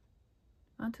 inches?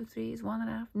 1, 2, 3 is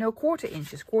 1.5. No, 1/4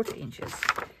 inches. 1/4 inches.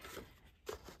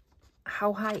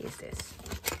 How high is this?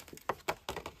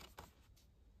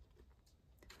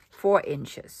 4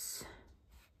 inches.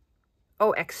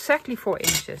 Oh, exactly 4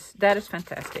 inches. That is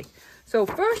fantastic. So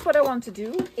first what I want to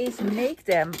do is make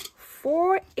them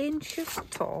 4 inches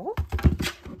tall.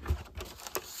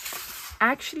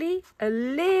 Actually, a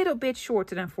little bit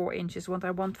shorter than 4 inches.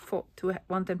 I want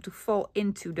them to fall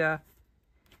into the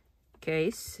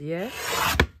case. Yes,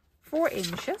 4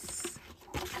 inches.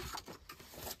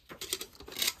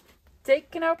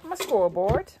 Taking out my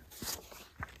scoreboard.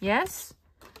 Yes,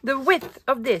 the width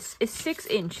of this is 6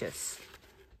 inches.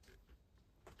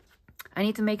 I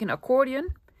need to make an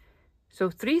accordion,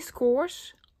 so 3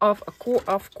 scores of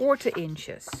 1/4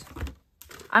 inches.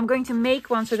 I'm going to make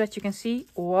one so that you can see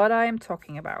what I am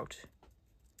talking about.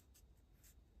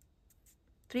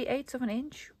 3/8 of an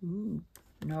inch? Ooh,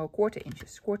 no, 1/4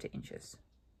 inches. 1/4 inches.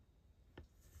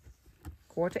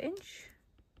 1/4 inch.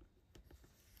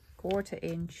 1/4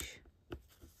 inch.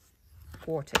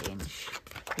 1/4 inch.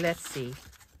 Let's see.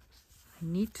 I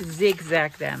need to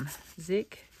zigzag them.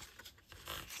 Zag.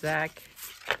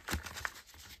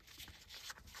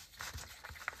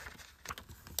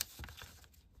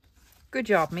 Good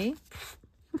job, me.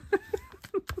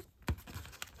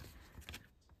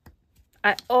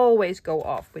 I always go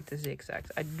off with the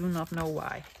zigzags. I do not know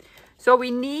why. So we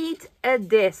need a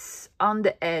this on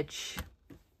the edge.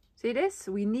 See this?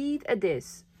 We need a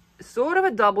this. Sort of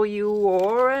a W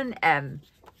or an M.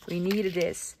 We need a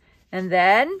this. And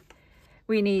then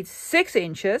we need 6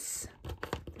 inches.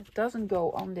 It doesn't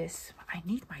go on this. I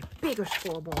need my bigger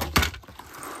scoreboard.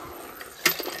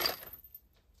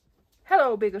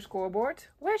 Hello, bigger scoreboard.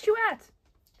 Where's you at?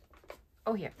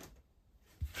 Oh, here.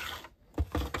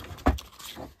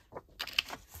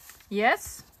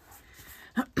 Yes.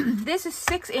 This is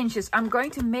 6 inches. I'm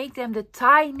going to make them the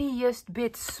tiniest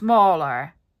bit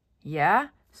smaller. Yeah.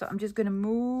 So I'm just going to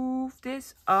move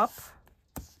this up.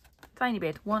 Tiny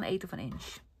bit. 1/8 of an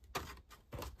inch.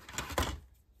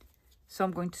 So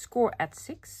I'm going to score at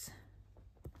 6.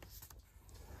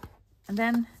 And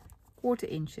then 1/4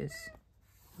 inches.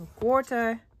 So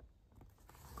 1/4,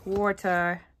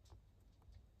 1/4,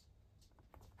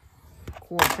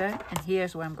 1/4. And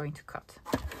here's where I'm going to cut.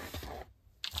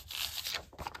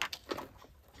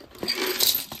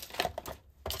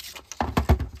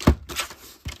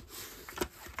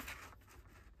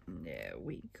 There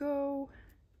we go.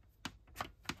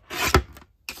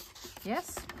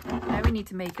 Yes. Now we need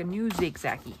to make a new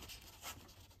zigzaggy.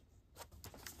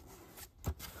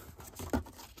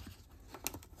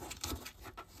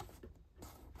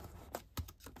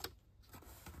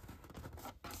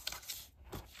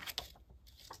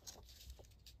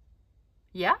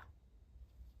 Yeah?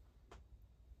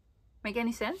 Make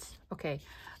any sense? Okay.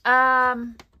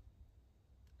 I'm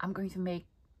going to make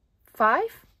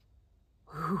 5.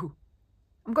 Ooh.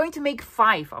 I'm going to make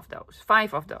 5 of those.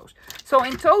 5 of those. So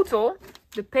in total,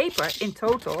 the paper in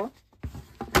total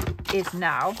is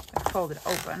now, let's fold it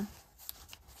open.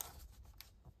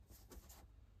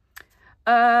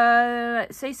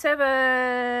 Say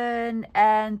 7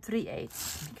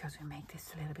 3/8, because we make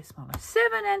this a little bit smaller.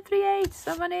 7 3/8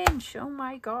 of an inch. Oh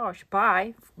my gosh,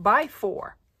 by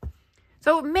 4.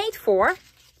 So made 4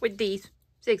 with these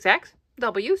zigzags,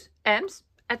 W's, M's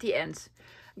at the ends.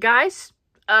 Guys,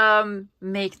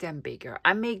 make them bigger.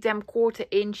 I make them 1/4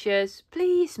 inches.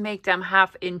 Please make them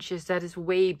 1/2 inches. That is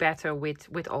way better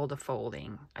with all the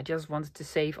folding. I just wanted to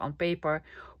save on paper.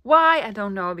 Why? I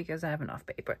don't know, because I have enough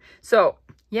paper. So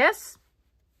yes,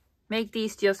 make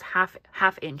these just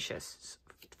half inches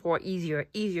for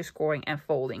easier scoring and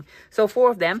folding. So 4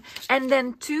 of them, and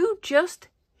then 2 just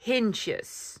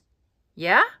hinges.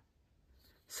 Yeah.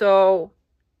 So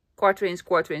 1/4 inch,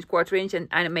 1/4 inch, 1/4 inch, and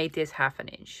I made this 1/2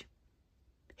 inch.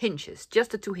 Hinges,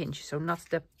 just the 2 hinges, so not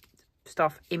the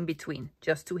stuff in between,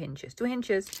 just 2 hinges. 2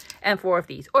 hinges and 4 of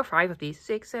these, or 5 of these,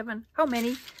 6, 7, how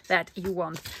many that you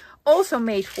want. Also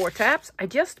made 4 tabs. I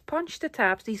just punched the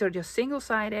tabs. These are just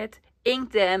single-sided.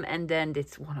 ink them, and then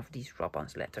it's one of these rub-on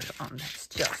letters on. That's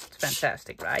just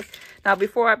fantastic, right? Now,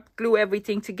 before I glue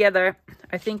everything together,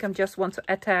 I think I just want to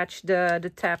attach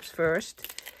the tabs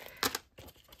first,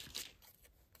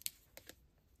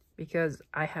 because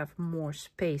I have more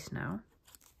space now.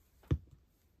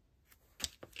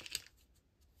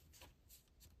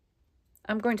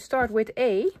 I'm going to start with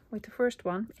A, with the first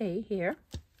one, A here.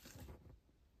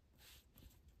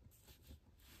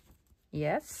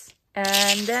 Yes.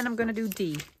 And then I'm going to do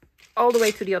D, all the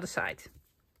way to the other side.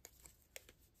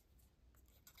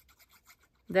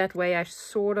 That way I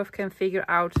sort of can figure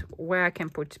out where I can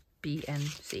put B and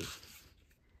C.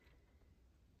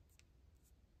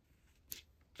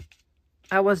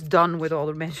 I was done with all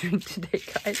the measuring today,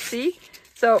 guys. See?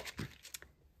 So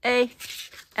A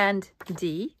and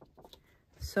D.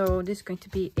 So this is going to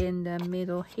be in the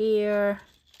middle here.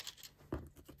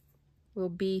 Will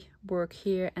B work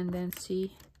here, and then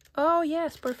C. Oh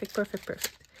yes, perfect, perfect,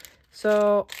 perfect.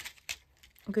 So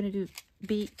I'm going to do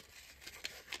B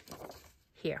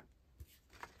here.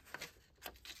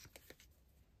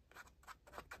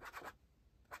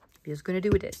 Just going to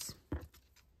do this.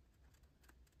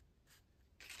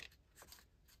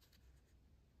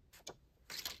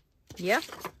 Yeah,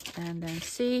 and then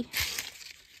C.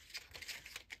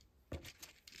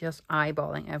 Just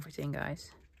eyeballing everything,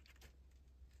 guys.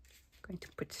 Going to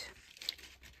put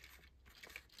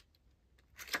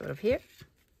sort of here.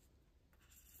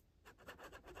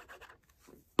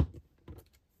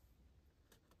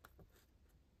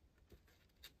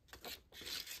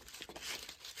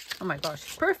 Oh my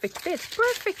gosh, perfect fit,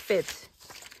 perfect fit.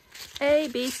 A,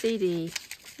 B, C, D.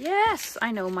 Yes,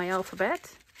 I know my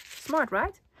alphabet. Smart,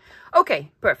 right?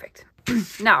 Okay, perfect.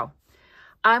 Now,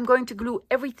 I'm going to glue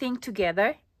everything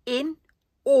together in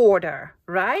order,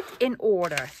 right? In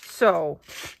order. So,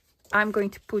 I'm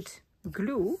going to put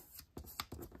glue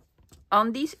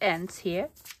on these ends here,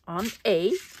 on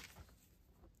A.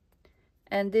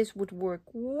 And this would work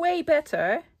way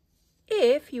better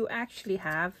if you actually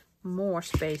have more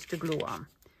space to glue on.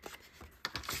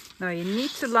 Now you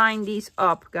need to line these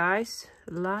up, guys.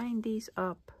 Line these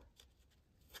up.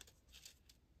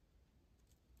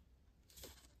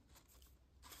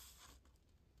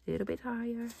 A little bit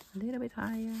higher, a little bit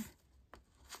higher.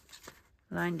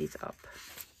 Line these up.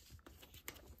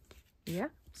 Yeah,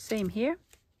 same here.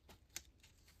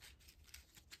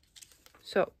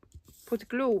 So put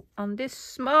glue on this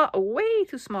small, way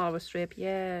too small of a strip.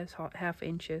 Yes, half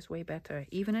inches, way better.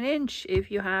 Even an inch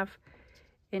if you have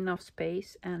enough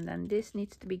space. And then this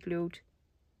needs to be glued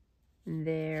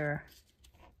there.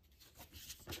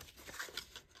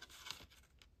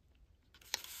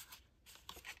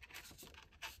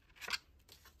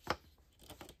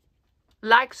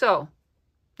 Like so.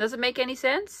 Does it make any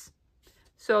sense?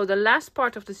 So the last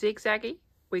part of the zigzaggy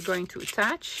we're going to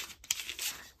attach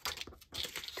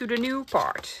to the new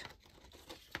part.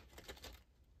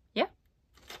 Yeah.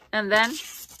 And then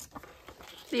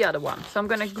the other one. So I'm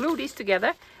going to glue these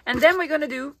together. And then we're going to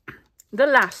do the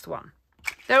last one.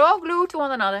 They're all glued to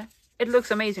one another. It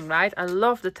looks amazing, right? I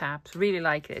love the tabs. Really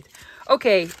like it.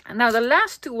 Okay. Now the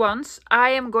last two ones I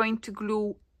am going to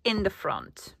glue in the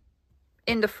front.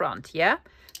 In the front, yeah?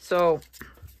 So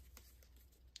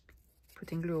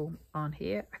putting glue on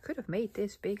here. I could have made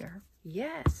this bigger.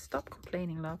 Yes, stop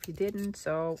complaining, love. You didn't,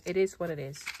 so it is what it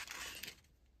is.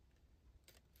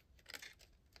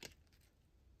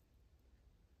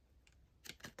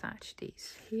 Attach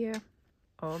these here.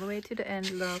 All the way to the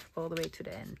end, love. All the way to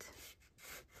the end.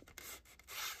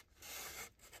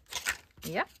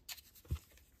 Yeah.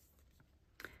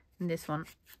 And this one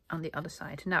on the other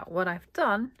side. Now, what I've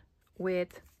done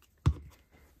with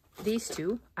these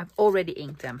two, I've already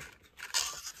inked them.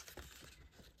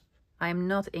 I'm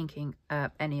not inking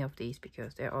any of these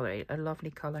because they're already a lovely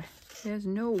color. There's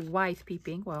no white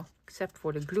peeping, well, except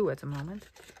for the glue at the moment.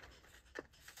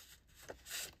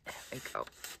 There we go.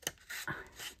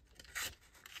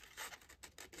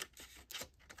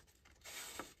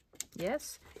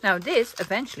 Yes. Now this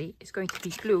eventually is going to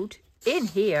be glued in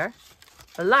here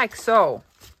like so.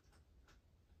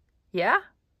 Yeah?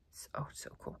 Oh, so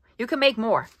cool. You can make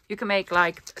more. You can make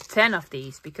like 10 of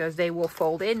these because they will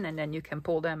fold in and then you can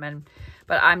pull them.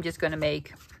 But I'm just going to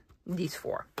make these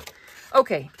 4.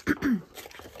 Okay.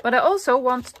 But I also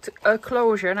want a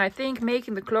closure. And I think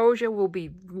making the closure will be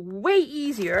way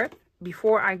easier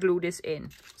before I glue this in.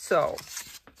 So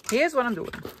here's what I'm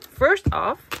doing. First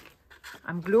off,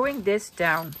 I'm gluing this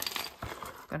down.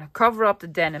 I'm going to cover up the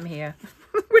denim here,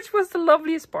 which was the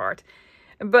loveliest part.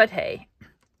 But hey,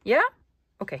 yeah?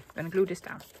 Okay, I'm going to glue this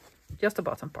down. Just the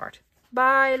bottom part.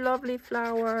 Bye, lovely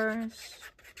flowers.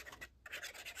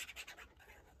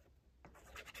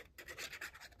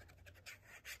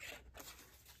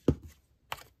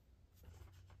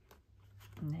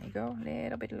 There you go, a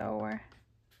little bit lower.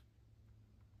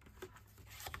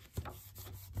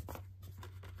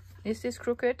 Is this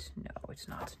crooked? No, it's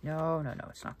not. No, no, no,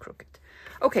 it's not crooked.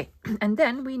 Okay, and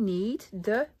then we need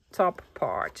the top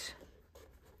part.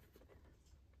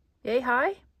 Yay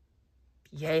high?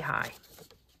 Yay high.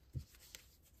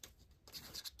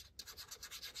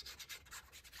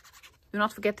 Do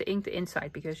not forget to ink the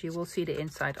inside, because you will see the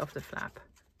inside of the flap.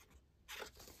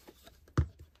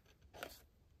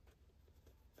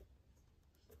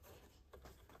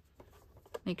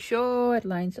 Make sure it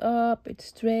lines up, it's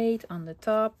straight on the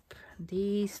top.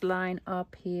 These line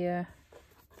up here.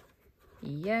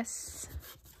 Yes,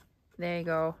 there you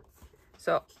go.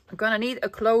 So I'm gonna need a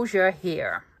closure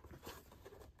here.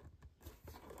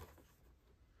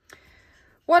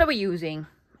 What are we using?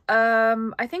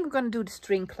 I think I'm gonna do the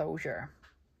string closure.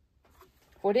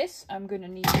 For this, I'm gonna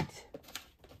need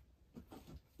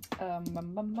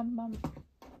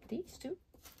these two.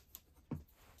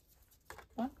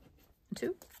 1 and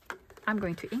 2. I'm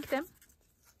going to ink them.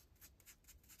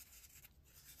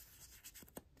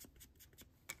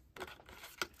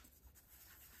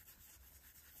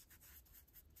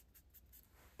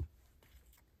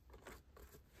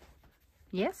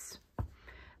 Yes.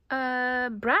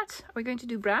 Brat. Are we going to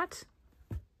do brat?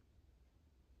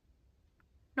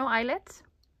 No eyelets?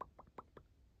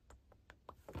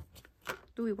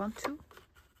 Do we want to?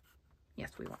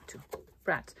 Yes, we want to.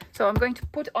 Brat. So I'm going to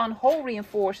put on hole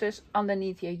reinforcers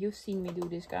underneath here. You've seen me do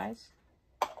this, guys.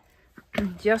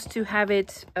 Just to have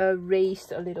it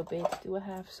raised a little bit. Do I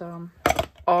have some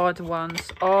odd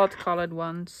ones? Odd colored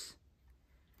ones.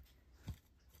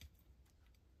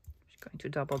 Just going to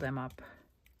double them up.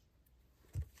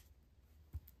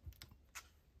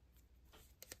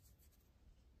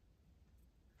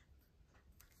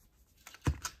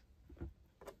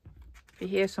 You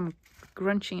hear some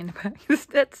crunching in the back.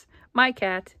 That's my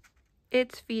cat.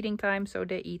 It's feeding time, so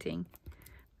they're eating.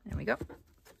 There we go.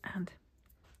 And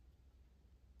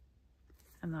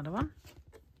another one.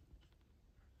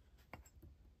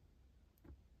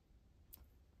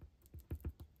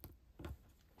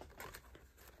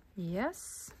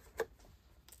 Yes.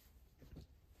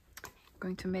 I'm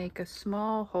going to make a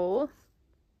small hole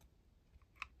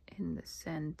in the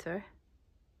center.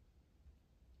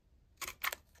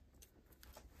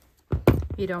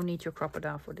 You don't need your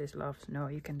crocodile for this, loves. No,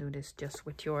 you can do this just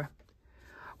with your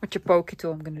pokey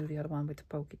tool. I'm going to do the other one with the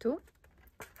pokey tool.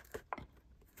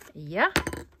 Yeah.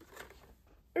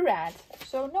 Rad.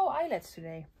 So no eyelets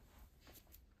today.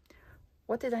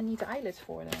 What did I need the eyelets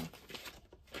for then?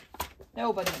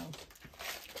 Nobody knows.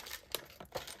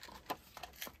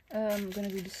 I'm going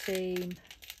to do the same.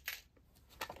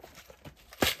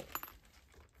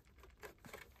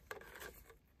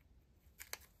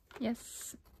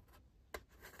 Yes.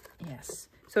 Yes,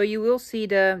 so you will see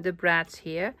the brats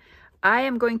here. I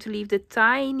am going to leave the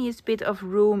tiniest bit of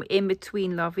room in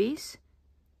between lovies,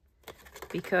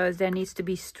 because there needs to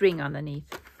be string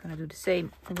underneath. I'm going to do the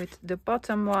same with the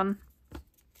bottom one.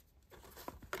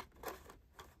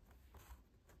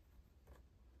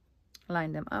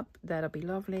 Line them up, that'll be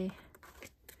lovely.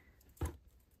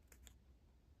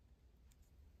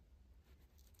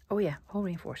 Oh yeah, hole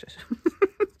reinforcers.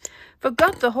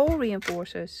 Forgot the hole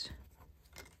reinforcers.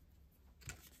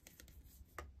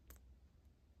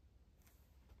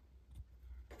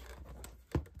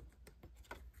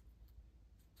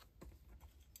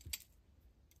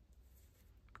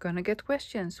 Gonna get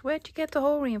questions. Where'd you get the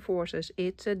hole reinforcers?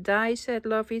 It's a die set,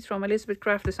 lovies, from Elizabeth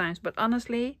Craft Designs. But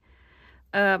honestly,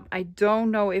 I don't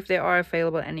know if they are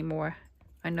available anymore.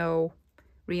 I know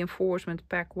reinforcement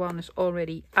pack 1 is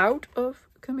already out of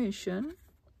commission.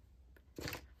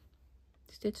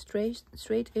 Is it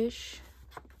straight-ish?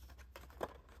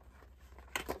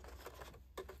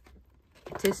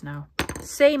 It is now.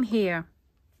 Same here.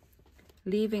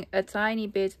 Leaving a tiny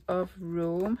bit of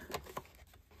room.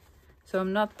 So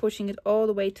I'm not pushing it all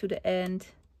the way to the end.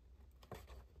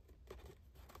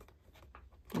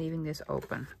 Leaving this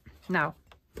open. Now,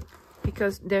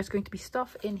 because there's going to be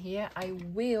stuff in here, I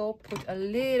will put a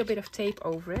little bit of tape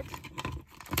over it.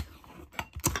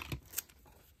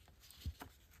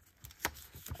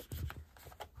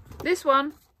 This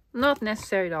one, not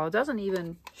necessary at all. It doesn't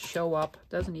even show up.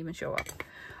 Doesn't even show up.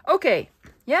 Okay.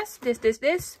 Yes,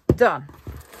 this. Done.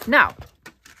 Now,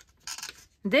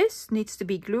 this needs to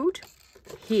be glued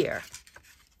here.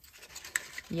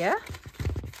 Yeah.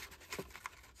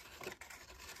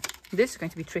 This is going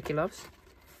to be tricky, loves.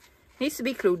 Needs to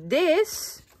be glued.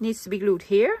 This needs to be glued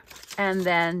here. And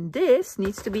then this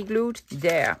needs to be glued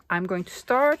there. I'm going to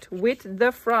start with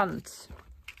the front.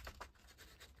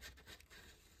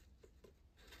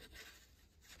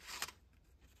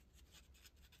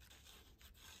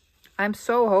 I'm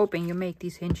so hoping you make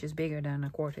these hinges bigger than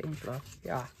 1/4 inch, love.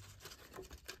 Yeah.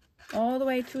 All the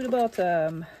way to the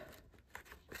bottom.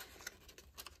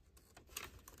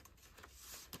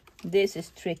 This is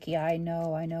tricky. I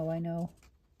know, I know, I know.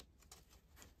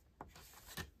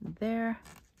 There.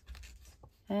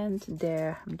 And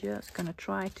there. I'm just gonna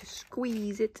try to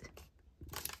squeeze it.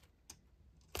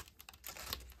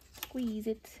 Squeeze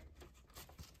it.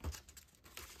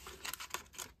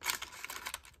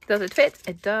 Does it fit?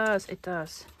 It does, it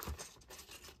does.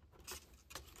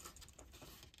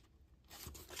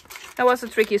 That was the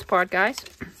trickiest part, guys.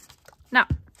 Now,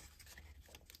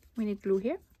 we need glue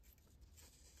here.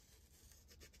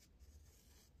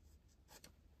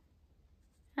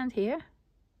 And here.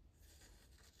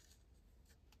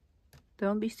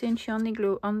 Don't be stingy on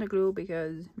the glue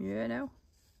because, you know,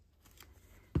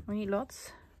 we need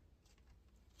lots.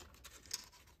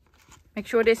 Make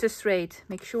sure this is straight.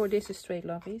 Make sure this is straight,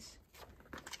 lovies.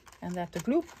 And that the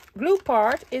glue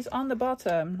part is on the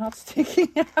bottom, not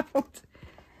sticking out.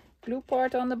 Glue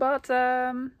part on the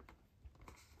bottom.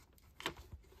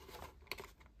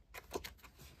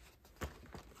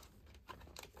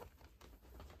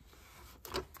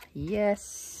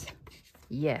 Yes.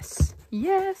 Yes.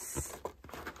 Yes.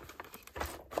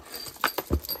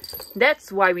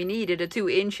 That's why we needed the 2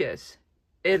 inches.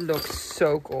 It looks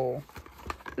so cool.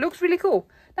 Looks really cool.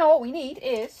 Now what we need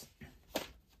is a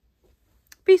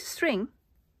piece of string.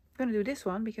 I'm gonna do this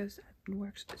one because it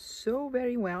works so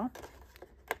very well.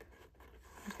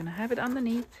 I'm gonna have it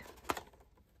underneath.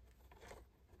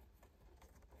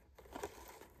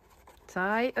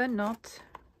 Tie a knot.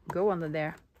 Go under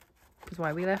there. That's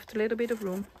why we left a little bit of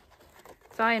room.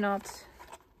 Tie a knot.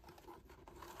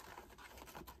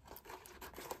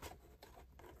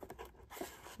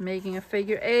 Making a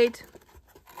figure 8.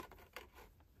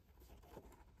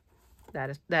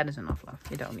 That is enough, love.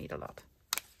 You don't need a lot.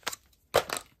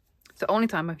 It's the only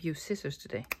time I've used scissors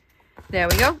today. There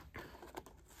we go.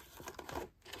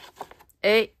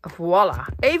 Et voila.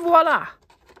 Et voila.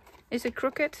 Is it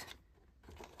crooked?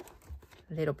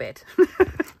 A little bit.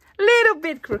 Little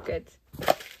bit crooked.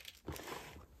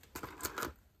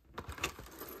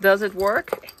 Does it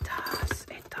work? It does.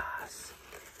 It does.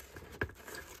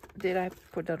 Did I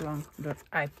put that wrong?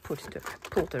 I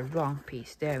pulled the wrong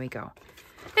piece. There we go.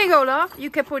 There you go, love. You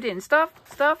can put in stuff.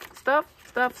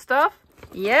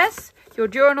 Yes. Your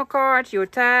journal cards, your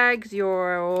tags,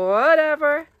 your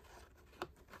whatever.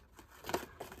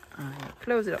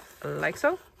 Close it up like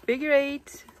so. Figure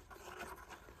 8.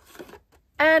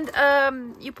 And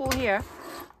you pull here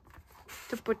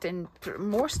to put in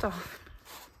more stuff.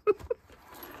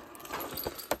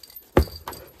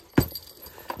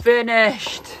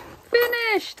 Finished.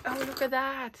 Finished. Oh, look at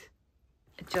that.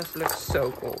 It just looks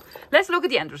so cool. Let's look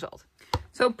at the end result.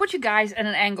 So put you guys at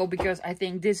an angle because I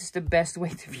think this is the best way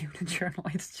to view the journal.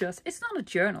 It's not a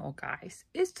journal, guys.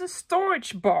 It's the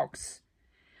storage box.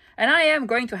 And I am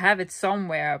going to have it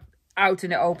somewhere out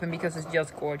in the open because it's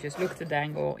just gorgeous. Look at the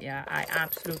dangle. Yeah, I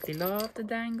absolutely love the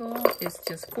dangle. It's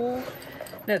just cool.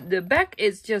 The back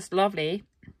is just lovely.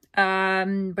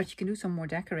 But you can do some more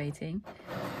decorating.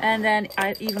 And then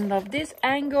I even love this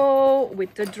angle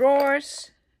with the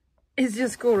drawers. It's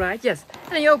just cool, right? Yes.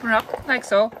 And then you open it up like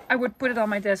so. I would put it on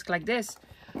my desk like this.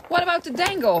 What about the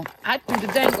dangle? I'd put the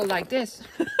dangle like this.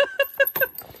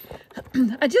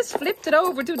 I just flipped it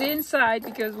over to the inside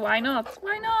because why not?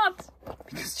 Why not?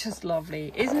 Because it's just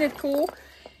lovely. Isn't it cool?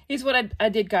 Here's what I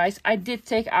did, guys. I did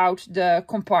take out the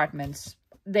compartments.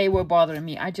 They were bothering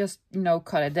me. I just, you know,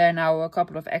 cut it. There are now a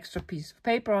couple of extra pieces of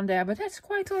paper on there, but that's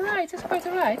quite all right. That's quite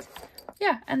all right.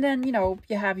 Yeah, and then, you know,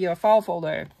 you have your file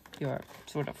folder, your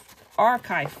sort of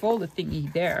archive folder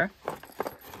thingy there.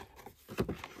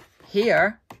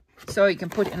 Here, so you can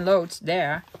put in loads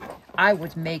there. I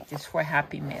would make this for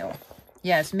Happy Mail.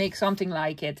 Yes, make something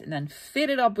like it and then fit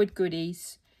it up with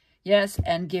goodies. Yes,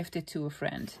 and gift it to a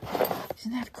friend.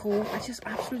 Isn't that cool? I just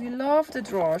absolutely love the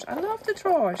drawers. I love the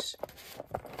drawers.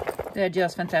 They're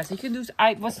just fantastic. You can do.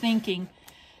 I was thinking,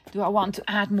 do I want to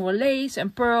add more lace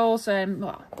and pearls? And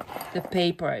well, the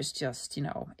paper is just, you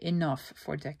know, enough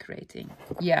for decorating.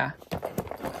 Yeah,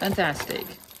 fantastic.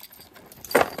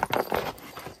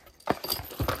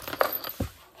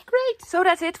 So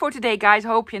that's it for today, guys.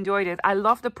 Hope you enjoyed it. I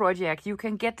love the project. You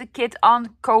can get the kit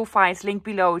on Ko-Fi. It's linked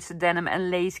below. It's the Denim and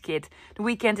Lace kit. The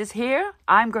weekend is here.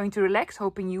 I'm going to relax,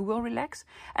 hoping you will relax.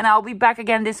 And I'll be back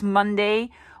again this Monday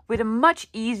with a much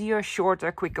easier,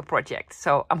 shorter, quicker project.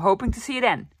 So I'm hoping to see you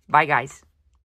then. Bye, guys.